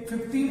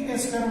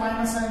 15a²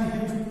 मायनस आहे आणि हे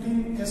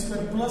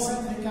 15a² प्लस आहे,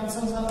 हे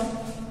कॅन्सल झालं.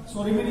 So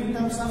remaining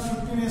terms R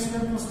 15a²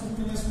 plus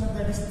 15a²,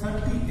 that is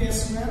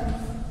 30a²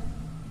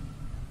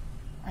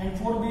 and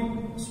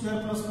 4b²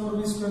 plus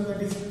 4b², that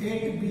is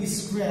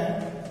 8b²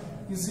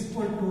 is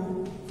equal to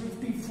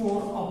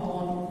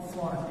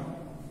 54/40.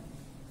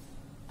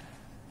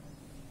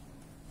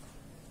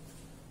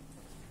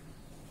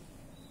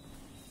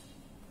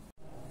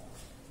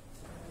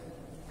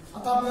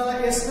 आता आपल्याला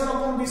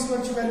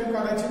a²/b² ची व्हॅल्यू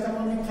काढायची,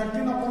 त्यामुळे मी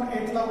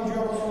 13/8 ला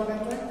उजव्या बाजूला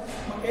नेतोय.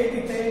 मग 8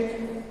 इथे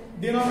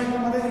डिनॉमिनेटर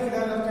मध्ये, इकडे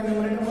आल्यावर ते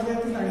न्यूमरेटर मध्ये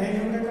येतील आणि हे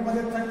न्यूमरेटर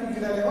मध्ये 30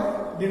 इकडे आल्यावर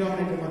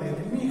डिनॉमिनेटर मध्ये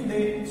येतील. मी इकडे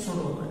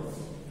सोडवतोय.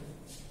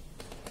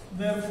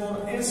 Therefore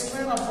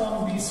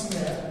a²/b²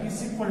 is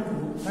equal to,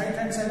 right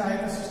hand side आहे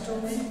तसंच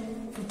ठेवली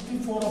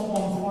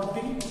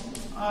 54/40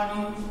 आणि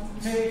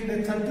हे इकडे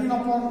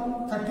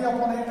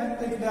 30/8 आहे,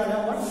 ते इकडे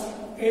आल्यावर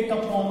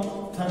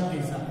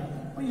 8/30 झाले.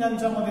 पण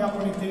यांच्यामध्ये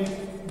आपण इथे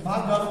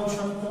भाग घालवू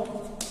शकतो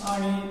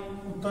आणि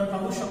उत्तर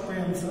काढू शकतो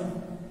यांचं.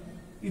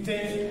 इथे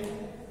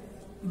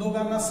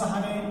दोघांना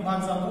 6ने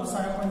भाग जातो.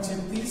 6 × 5 =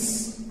 30,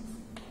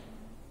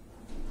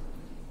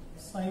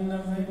 6 ×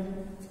 9 =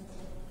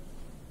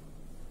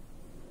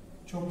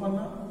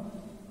 54,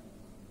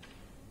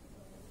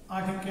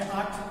 8 ×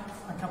 8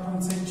 = 8 ×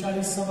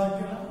 40 सवा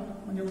केला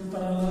म्हणजे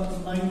उत्तर आलं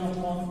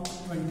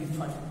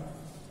 9/25.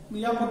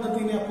 या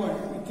पद्धतीने आपण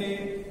इथे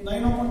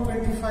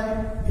 9/25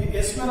 हे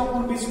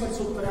a²/b²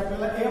 चं उत्तर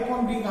आपल्याला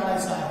a/b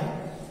काढायचं आहे.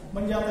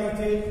 म्हणजे आता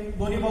इथे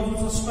दोन्ही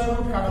बाजूचं स्क्वेअर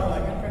रूट काढावं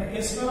लागेल, कारण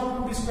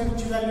a²/b²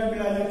 ची व्हॅल्यू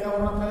मिळाली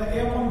त्यावरून आपल्याला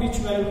a/b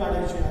ची व्हॅल्यू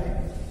काढायची आहे.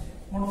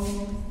 म्हणून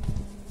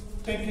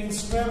taking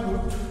square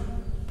route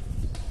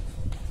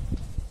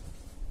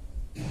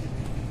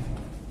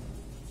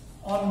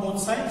on both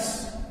sides,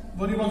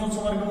 दोन्ही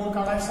बाजूचं वर्गमूळ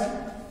काढायचं आहे.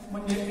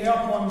 म्हणजे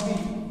a/b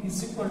is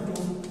equal to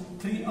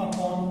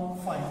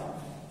 3/5.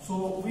 So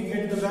we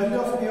get the value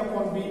of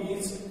a/b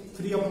is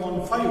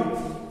 3/5.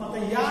 आता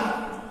या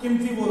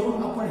किमतीवरून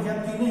आपण ह्या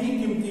तीनही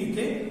किमती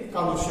इथे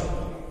काढू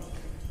शकतो.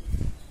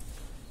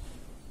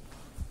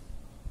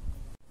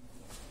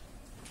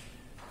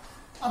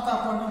 आता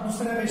आपण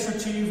दुसऱ्या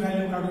रेशोची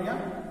व्हॅल्यू काढूया.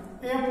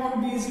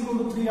 a/b is equal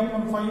to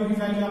 3/5 he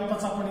value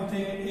आताच आपण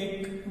इथे 1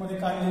 मध्ये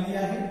काढलेली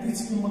आहे. तीच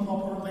किंमत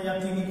वापरून या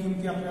तिन्ही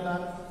किमती आपल्याला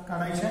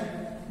काढायच्या.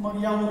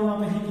 मग यावरून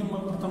आपण ही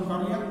किंमत प्रथम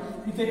काढूया.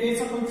 इथे a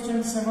चा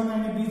कोएफिशियंट 7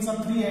 आणि b चा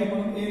 3 आहे,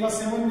 म्हणून a ला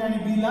 7 ने आणि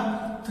b ला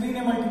 3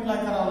 ने मल्टिप्लाय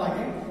करावं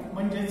लागेल.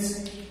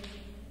 म्हणजेच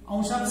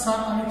अंशात 7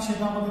 आणि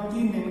छेदामध्ये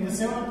 3 ने, म्हणजे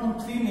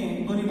 7/3 ने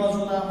दोन्ही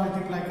बाजूला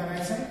मल्टिप्लाय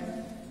करायचं आहे.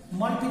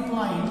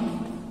 Multiplying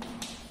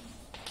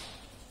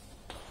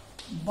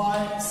by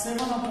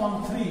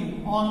 7/3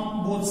 on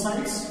both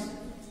sides.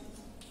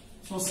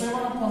 So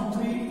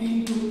 7/3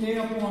 into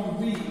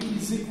a/b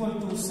is equal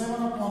to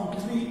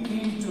 7/3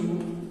 into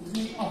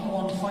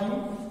 3/5.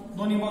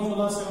 दोन्ही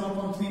बाजूला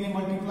 7/3 ने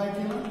मल्टिप्लाय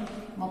केलं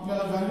मग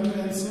आपल्याला व्हॅल्यू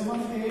मिळेल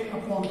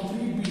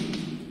 7a/3b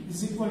is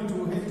equal to,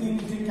 हे 3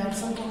 इथे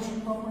कॅन्सल करू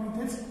शकतो आपण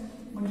इथेच,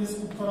 म्हणजे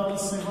उत्तर आलं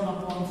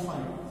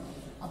 7/5.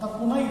 आता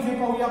पुन्हा इथे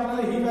पाहूया,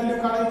 आपल्याला ही व्हॅल्यू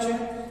काढायची आहे.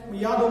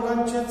 या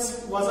दोघांचेच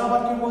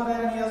वजाबाकी वर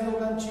आहे आणि या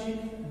दोघांची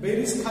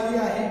बेरीज खाली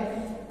आहे.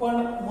 पण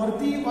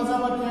वरती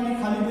वजाबाकी आणि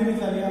खाली बेरीज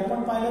झाली.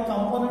 आपण पाहिलं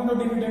कंपोनेंट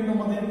डिव्हिडंड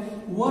मध्ये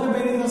वर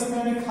बेरीज असते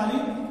आणि खाली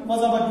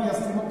वजाबाकी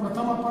असते. मग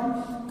प्रथम आपण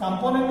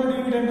कॉम्पोनेंटो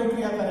डिव्हिडंडो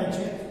क्रिया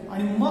करायची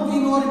आणि मग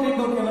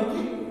इन्व्हर्टेंडो केलं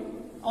की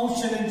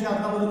अंश छेदांची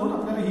अदलाबदल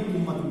आपल्याला ही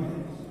किंमत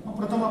मिळेल. मग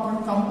प्रथम आपण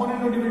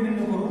कॉम्पोनेंटो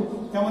डिव्हिडंडो करू,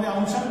 त्यामध्ये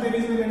अंशात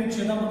बेरीज होईल आणि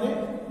छेदामध्ये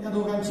या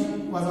दोघांची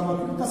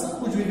वजाबाकी, तसं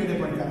उजवीकडे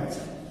पण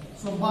करायचं.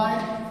 So bye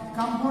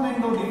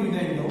कॉम्पोनेंटो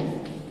डिव्हिडंडो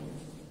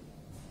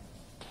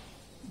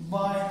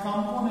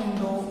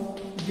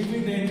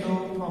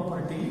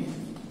property,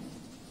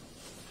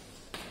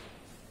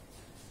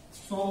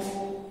 so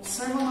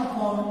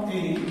 7/a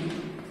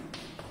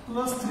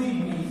plus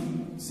 3b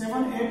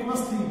 7a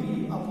plus 3b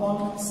upon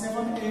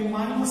 7a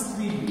minus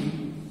 3b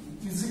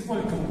is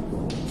equal to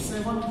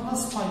 7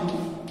 plus 5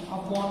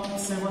 upon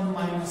 7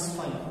 minus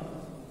 5.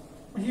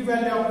 He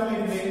value आपल्याला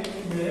इकडे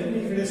मिळेल. मी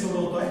इकडे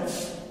सोडवतोय.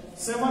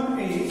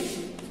 7a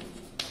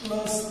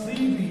plus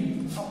 3b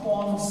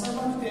upon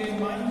 7a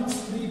minus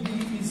 3b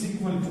is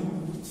equal to,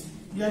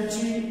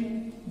 याची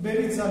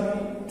बेरीज झाली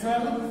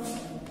 12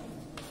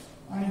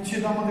 आणि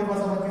छेदामध्ये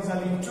वजाबाकी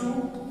झाली 2.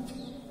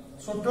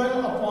 सो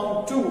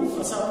 12/2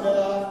 असं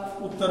आपल्याला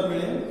उत्तर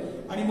मिळेल.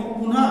 आणि मग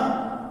पुन्हा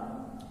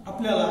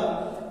आपल्याला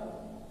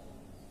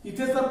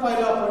इथे जर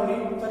पाहिलं आपण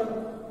तर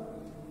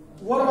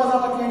वर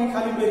वजाबाकी आणि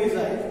खाली बेरीज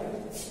आहे.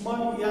 मग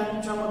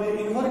यांच्यामध्ये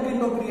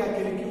इन्व्हर्टेंडो क्रिया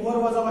केली की वर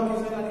वजाबाकी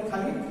जाईल आणि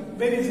खाली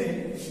बेरीज येईल.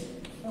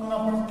 म्हणून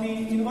आपण ती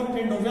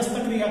इन्व्हर्टेंडो व्यस्त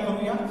क्रिया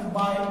करूया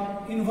bye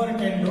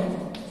इन्व्हर्टेंडो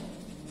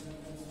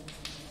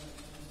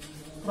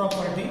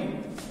property.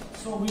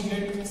 So we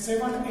get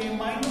 7a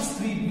minus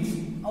 3b.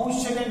 अंश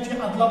छेदांची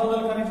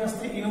अदलाबदल करायची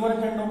असते.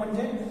 इन्व्हर्टेंडो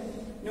म्हणजे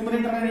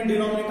न्यूमरेटर आणि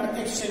डिनॉमिनेटर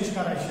एक्सचेंज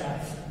करायचे आहे.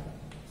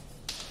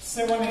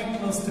 7a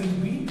plus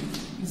 3b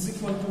is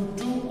equal to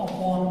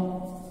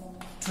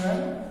 2/12.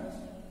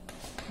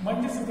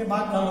 म्हणजेच इथे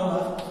भाग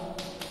घालवला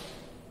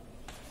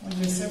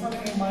म्हणजे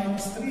 7a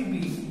minus 3b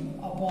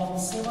upon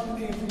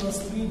 7a plus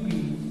 3b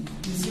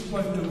is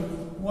equal to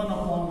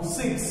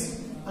 1/6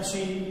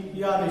 अशी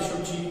या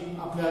रेशोची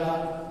आपल्याला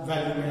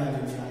व्हॅल्यू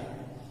मिळालेली आहे.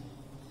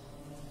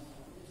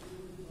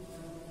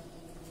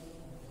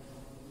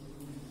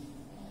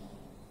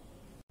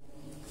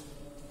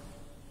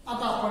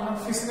 आता आपण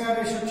तिसऱ्या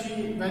रेशोची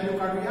व्हॅल्यू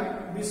काढूया.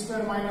 b²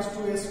 minus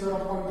 2a²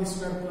 upon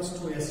b² plus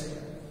 2a².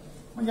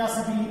 म्हणजे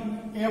यासाठी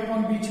a upon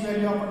b ची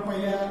व्हॅल्यू आपण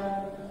पहिल्या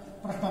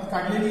प्रश्नात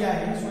काढलेली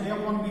आहे. So a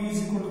upon b is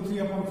equal to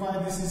 3/5.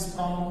 This is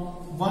from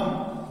 1.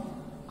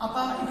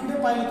 आता इकडे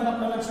पाहिलं तर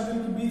आपल्याला लक्षात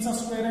येईल की b चा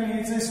स्क्वेअर आणि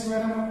a चा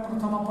स्क्वेअर.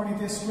 प्रथम आपण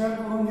इथे स्क्वेअर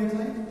करून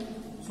घेतले.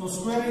 So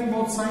square in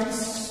both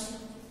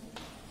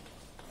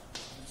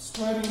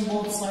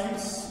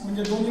sides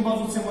म्हणजे दोन्ही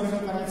बाजूचे वर्ग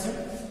करायचे.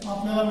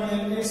 आपल्याला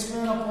मिळेल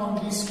a² upon b²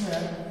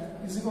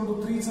 is equal to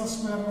 3 चा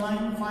स्क्वेअर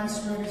 9,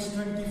 5² is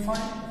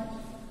 25.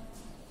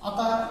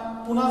 आता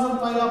पुन्हा जर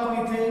पाहिलं आपण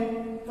इथे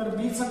तर b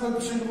चा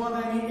कोएफिशियंट 1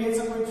 आणि a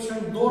चा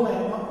कोएफिशियंट 2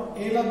 आहे. मग a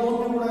ला 2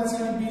 ने गुणायचे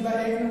आणि b ला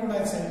 1 ने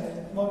गुणायचे.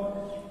 मग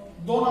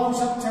 2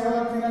 अंशात ठेवायला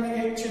लागतील आणि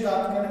 1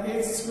 छेदात, कारण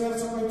a²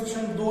 चा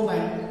कोएफिशियंट 2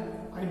 आहे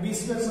आणि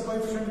b² चा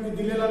कोएफिशियंट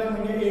दिलेला नाही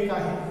म्हणजे 1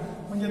 आहे.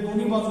 म्हणजे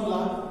दोन्ही बाजूला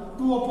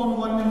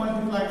 2/1 ने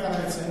मल्टिप्लाय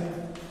करायचे.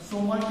 So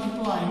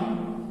multiplying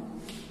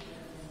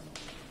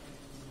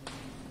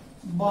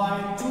by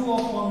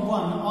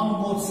 2/1 on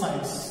both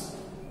sides.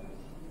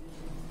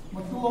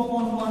 But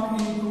 2/1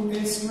 into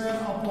a²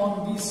 upon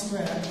b²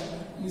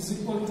 is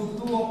equal to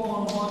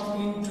 2/1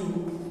 into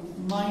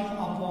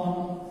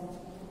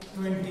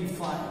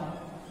 9/25.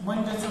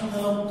 म्हणजेच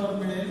आपल्याला उत्तर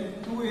मिळेल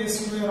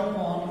 2a²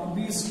 upon b²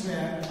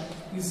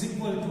 is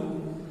equal to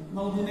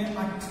 9 ×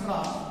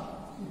 18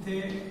 इथे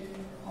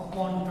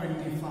upon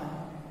 25.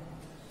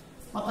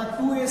 आता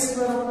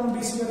 2a² upon b²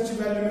 ची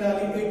व्हॅल्यू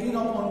मिळाली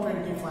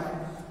 18/25.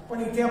 पण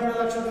इथे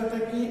आपल्याला लक्षात येतं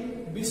की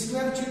b²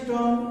 ची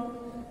टर्म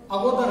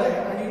अगोदर आहे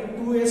आणि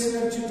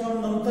 2a² ची टर्म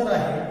नंतर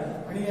आहे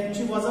आणि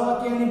यांची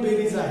वजाबाकी आणि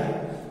बेरीज आहे.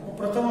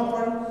 प्रथम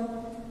आपण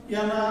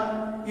यांना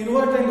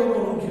इन्व्हर्टेंडो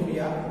करून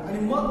घेऊया आणि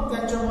मग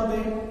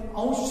त्यांच्यामध्ये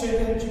अंश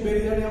छेदांची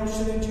बेरीज आणि अंश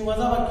छेदांची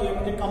वजाबाकी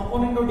म्हणजे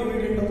कॉम्पोनेंटो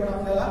डिव्हिडंडो पण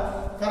आपल्याला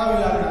करावी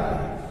लागणार आहे.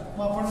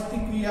 मग आपण ती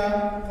क्रिया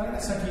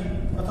करण्यासाठी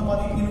प्रथम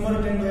आधी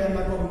इन्व्हर्टेंडो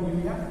यांना करून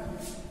घेऊया.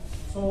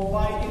 सो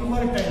बाय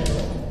इन्व्हर्टेंडो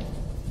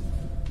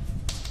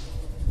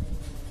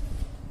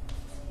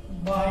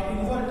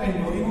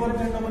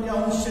म्हणजे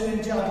अंश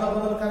छेदांची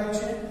अदलाबदल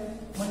करायची.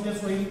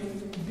 म्हणजेच होईल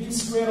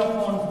b²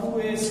 upon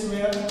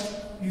 2a²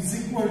 is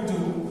equal to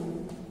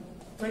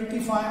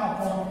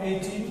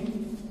 25/18.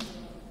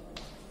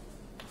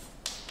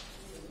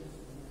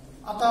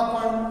 आता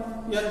आपण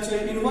यांचे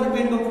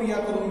इन्व्हर्टेंडो क्रिया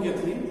करून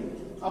घेतली.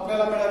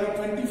 आपल्याला मिळाली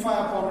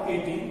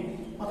 25/18.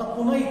 आता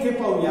पुन्हा इथे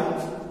पाहूया.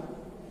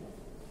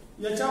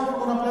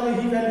 याच्यावरून आपल्याला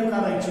ही व्हॅल्यू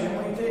काढायची आहे.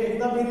 मग इथे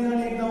एकदा बेरीज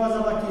आणि एकदा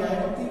वजाबाकी आहे.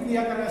 ती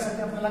क्रिया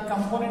करण्यासाठी आपल्याला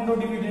कॉम्पोनेंटो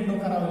डिव्हिडंडो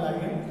करावे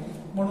लागेल.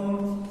 म्हणून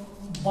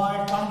बाय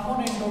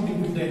कॉम्पोनेंटो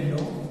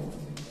डिव्हिडंडो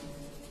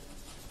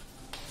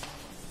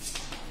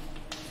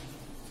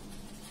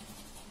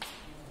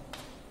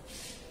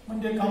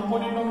म्हणजे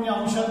कॉम्पोनेंटो म्हणजे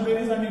अंशात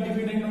बेरीज आणि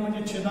डिव्हिडंडो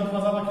म्हणजे छेदात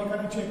वजाबाकी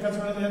करायची एकाच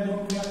वेळेला या दोन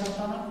क्रिया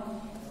करताना.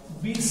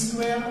 बी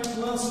square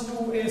plus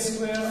 2a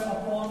square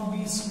upon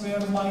बी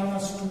स्क्वेअर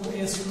मायनस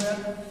 2a स्क्वेअर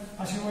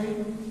अशी होईल.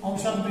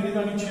 अंशात बेरीज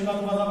आणि छेदात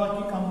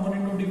वजाबाकी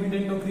कॉम्पोनेंटो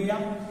डिव्हिडेंडो क्रिया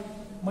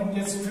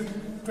म्हणजेच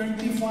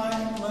 25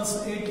 प्लस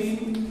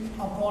 18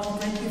 अपॉन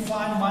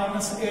 25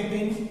 मायनस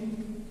 18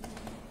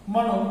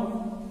 म्हणून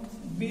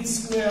बी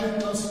square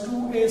plus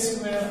 2a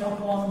square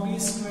upon B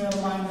square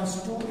minus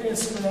 2a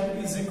square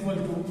is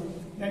equal to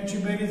यांची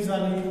बेरीज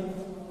झाली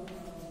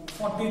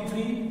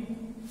 43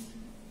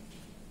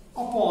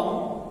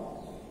 अपॉन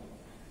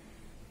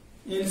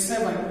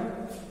L7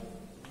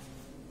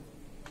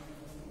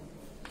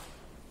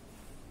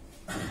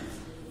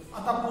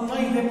 आता पुन्हा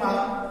इथे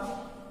पहा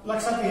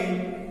लक्षात येईल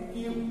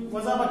की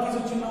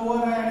वजाबाकीचं चिन्ह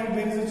वर आहे आणि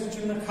बेरीजचं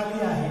चिन्ह खाली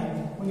आहे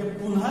म्हणजे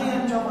पुन्हा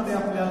यांच्यामध्ये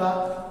आपल्याला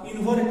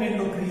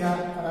इन्व्हर्टेंडो क्रिया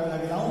करावी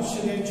लागेल. अंश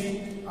छेदांची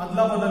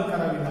अदलाबदल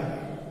करावी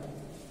लागेल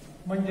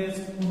म्हणजे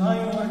पुन्हा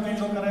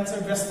इन्व्हर्टेंडो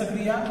करायचं व्यस्त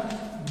क्रिया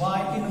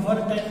bye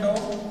इन्व्हर्टेंडो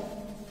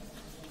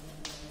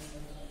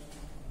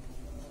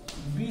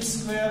b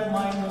square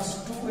minus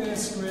 2a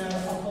square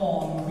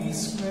upon b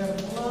square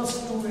plus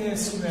 2a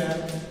square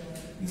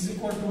is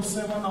equal to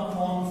 7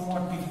 upon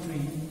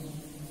 43.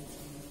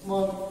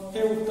 मग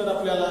हे उत्तर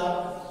आपल्याला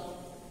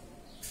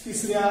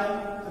तिसऱ्या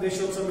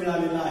रेशोचं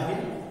मिळालेलं आहे.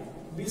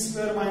 b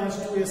square minus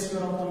 2a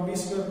square upon b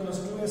square plus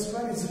 2a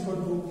square is equal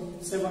to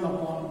 7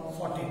 upon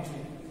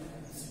 43.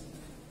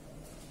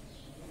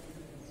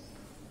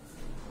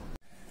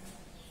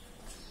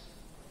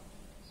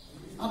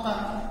 आता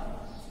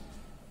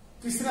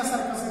तिसऱ्या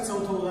सारखंच एक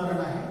चौथं उदाहरण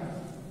आहे.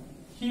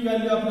 ही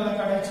व्हॅल्यू आपल्याला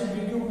काढायची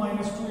बी cube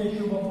minus 2a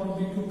cube upon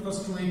बी क्यूब प्लस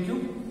 2a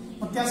क्यूब.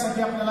 मग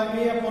त्यासाठी आपल्याला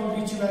a अपॉन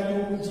b ची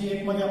व्हॅल्यू जी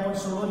एक मध्ये आपण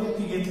सोडवली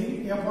ती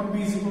घेतली. a upon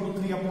b is equal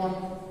to 3 upon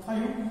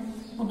 5.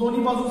 मग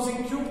दोन्ही बाजूचे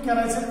क्यूब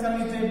करायचे कारण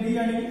इथे b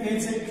आणि a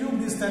चे क्यूब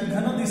दिसतात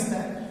घन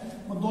दिसतात.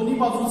 मग दोन्ही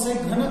बाजूचे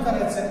घन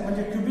करायचे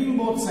म्हणजे cubing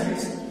both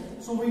sides.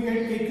 So we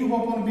get a cube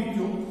upon b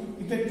cube.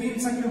 इथे 3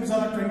 चा क्यूब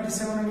झाला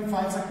 27 आणि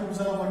 5 चा क्यूब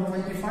झाला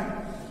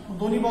 125.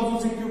 दोन्ही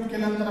बाजूचे क्यूब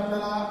केल्यानंतर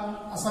आपल्याला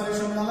असा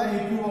रेशो मिळाला a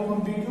cube upon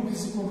b cube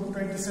is equal to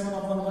 27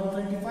 upon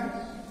 125.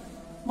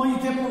 मग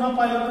इथे पुन्हा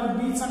पाहिलं तर b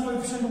चा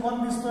कोएफिशियंट 1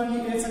 दिसतो आणि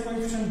a चा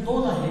कोएफिशियंट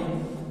 2 आहे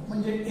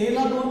म्हणजे a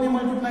ला 2 ने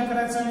मल्टिप्लाय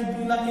करायचं आणि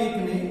b ला 1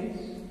 ने.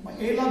 मग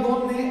a ला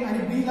 2 ने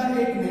आणि b ला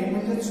 1 ने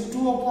म्हणजे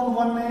 2 अपॉन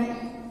 1 ने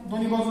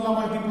दोन्ही बाजूला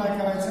मल्टिप्लाय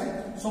करायचंय.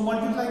 So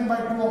multiplying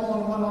bye 2 upon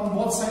 1 on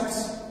both sides.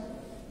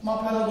 मग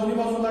आपल्याला दोन्ही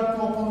बाजूला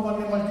 2 अपॉन 1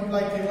 ने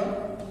मल्टिप्लाय केलं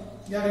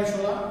या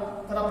रेशोला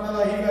तर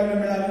आपल्याला ही व्हॅल्यू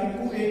मिळाली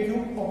 2a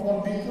cube upon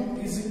b cube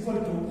is equal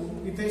to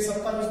इथे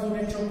 27 2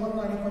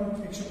 54 आणि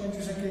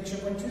 125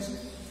 125.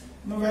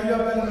 मग व्हॅल्यू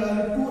आपल्याला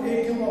मिळाली 2a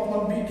cube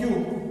upon b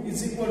cube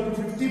is equal to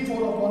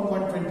 54 upon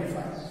 125.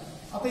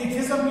 आता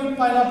इथे जर मी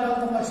पाहिलं आपल्याला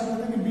तर लक्षात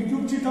येतं की b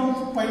क्यूब ची टर्म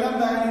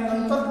पहिल्यांदा आहे आणि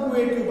नंतर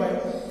 2a क्यूब आहे.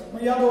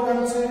 मग या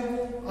दोघांचे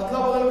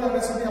अदलाबदल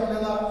करण्यासाठी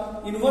आपल्याला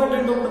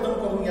इन्व्हर्टेंडो प्रथम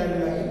करून घ्यावी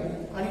लागेल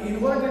आणि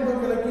इन्व्हर्टेंडो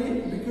केलं की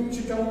b क्यूब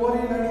ची टर्म वर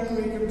येईल आणि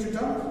 2a क्यूब ची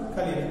टर्म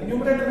खाली येईल.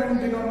 न्यूमरेटर आणि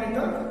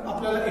डिनॉमिनेटर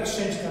आपल्याला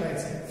एक्सचेंज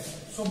करायचे आहे.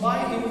 So bye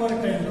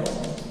इन्व्हर्टेंडो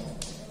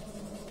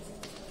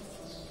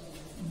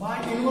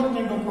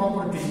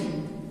property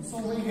so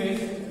we get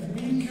b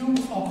cube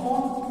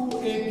upon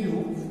 2a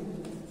cube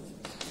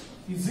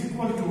is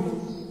equal to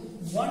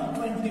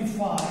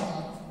 125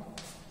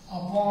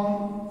 upon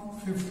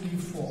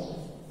 54.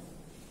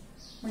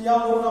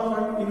 यावरून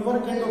आपण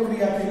इन्व्हर्टेंडो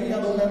क्रिया केली या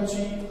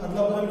दोघांची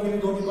अदलाबदल केली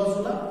दोन्ही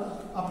बाजूला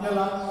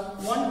आपल्याला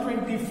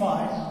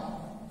 125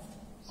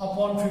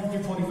 अपॉन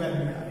 54 ही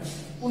व्हॅल्यू मिळाली.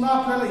 पुन्हा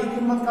आपल्याला ही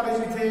किंमत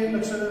काढायची इथे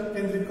लक्ष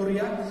केंद्रित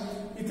करूया.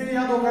 इथे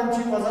या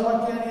दोघांची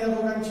वजाबाकी आणि या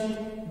दोघांची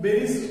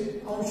बेरीज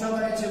अंशात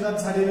आणि छेदात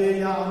झालेली आहे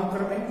या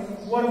अनुक्रमे.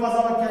 वर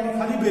वजाबाकी आणि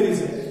खाली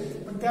बेरीज आहे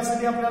पण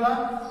त्यासाठी आपल्याला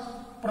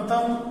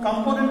प्रथम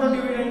कॉम्पोनेंटो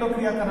डिव्हिडेंडो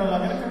क्रिया करावी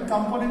लागेल कारण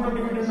कॉम्पोनेंटो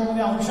डिव्हिडेंडो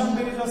मध्ये अंशात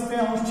बेरीज असते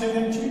अंश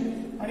छेदांची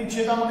आणि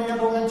छेदामध्ये या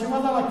दोघांची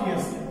वजाबाकी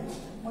असते.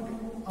 मग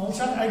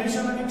अंशात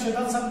ऍडिशन आणि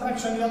छेदात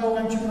सबट्रॅक्शन या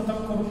दोघांची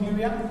प्रथम करून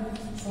घेऊया.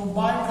 सो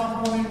बाय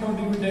कॉम्पोनेंटो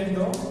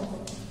डिव्हिडेंडो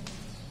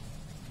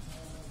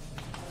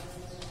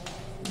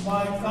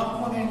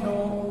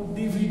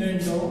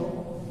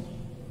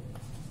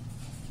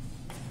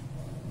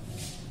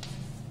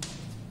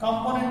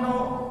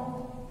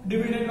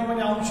डिव्हिडेंडो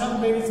म्हणजे अंशात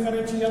बेरीज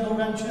करायची या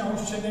दोघांची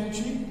अंश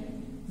छेदांची.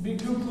 b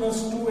cube plus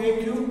 2a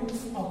cube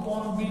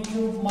upon b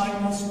cube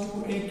minus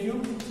 2a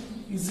cube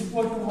is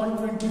equal to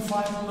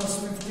 125 plus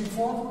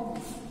 54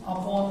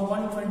 upon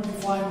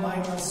 125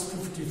 minus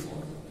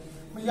 54.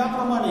 मग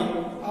याप्रमाणे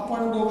आपण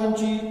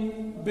दोघांची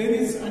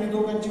बेरीज आणि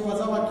दोघांची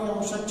वजाबाकी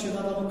अंशात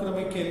छेदात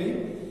अनुक्रमे केली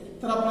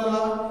तर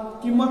आपल्याला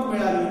किंमत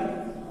मिळाली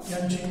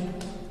यांची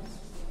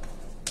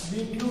b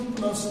cube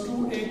plus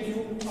 2a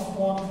cube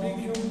upon b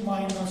cube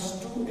minus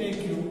 2a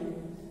cube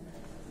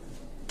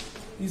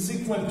is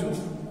equal to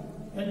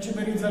यांची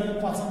बेरीज झाली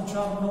 5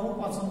 4 9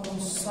 5 2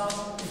 7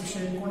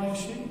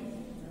 179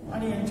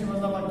 आणि यांची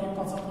वजाबाकी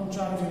 5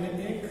 4 गेले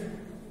 1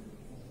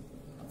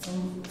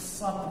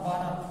 7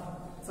 12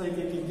 चा एक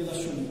गेला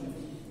 0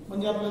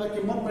 म्हणजे आपल्याला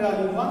किंमत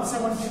मिळाली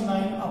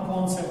 179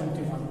 अपॉन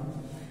 71.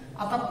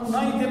 आता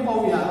पुन्हा इथे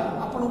पाहूया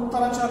आपण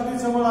उत्तराच्या अगदी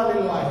जवळ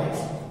आलेलो आहे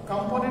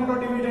कंपोनेंट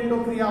डिव्हिडंड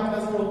क्रिया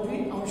आपल्याजवळ होती,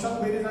 अंशात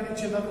बेरीज आणि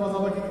छेदात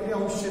वजाबाकी केली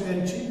अंश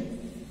छेदांची.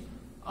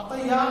 आता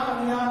या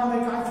आणि यामध्ये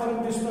काय फरक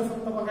दिसतोय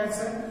फक्त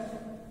बघायचं आहे.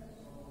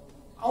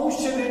 अंश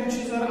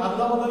छेदांची जर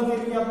अदलाबदल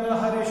केली आपल्याला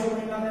हा रेशो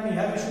मिळणार आणि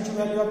ह्या रेशोची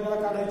व्हॅल्यू आपल्याला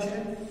काढायची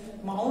आहे.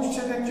 मग अंश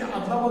छेदांची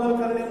अदलाबदल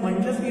करणे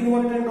म्हणजेच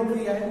इन्व्हर्टेंडो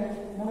क्रिया आहे,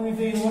 म्हणून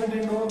इथे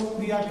इन्व्हर्टेंडो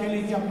क्रिया केली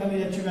की आपल्याला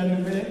याची व्हॅल्यू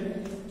मिळेल.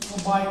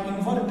 Bye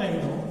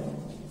इन्व्हर्टेंडो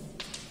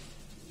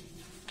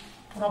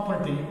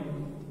property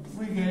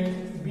we get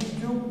b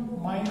cube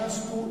minus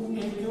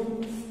 2a cube.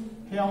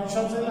 हे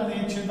अंशात जाईल आणि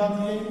हे छेदात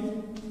येईल.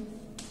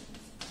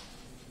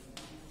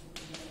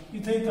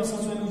 इथे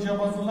तसंच होईल उजव्या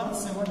बाजूला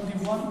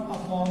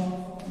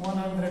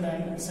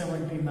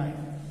 71/179.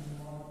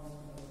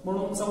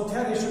 म्हणून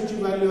चौथ्या रेशोची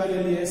व्हॅल्यू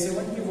आलेली आहे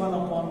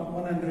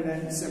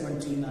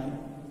 71/179.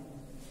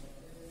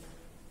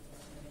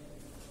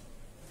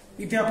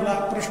 इथे आपला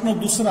प्रश्न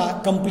दुसरा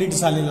कंप्लीट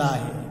झालेला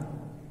आहे.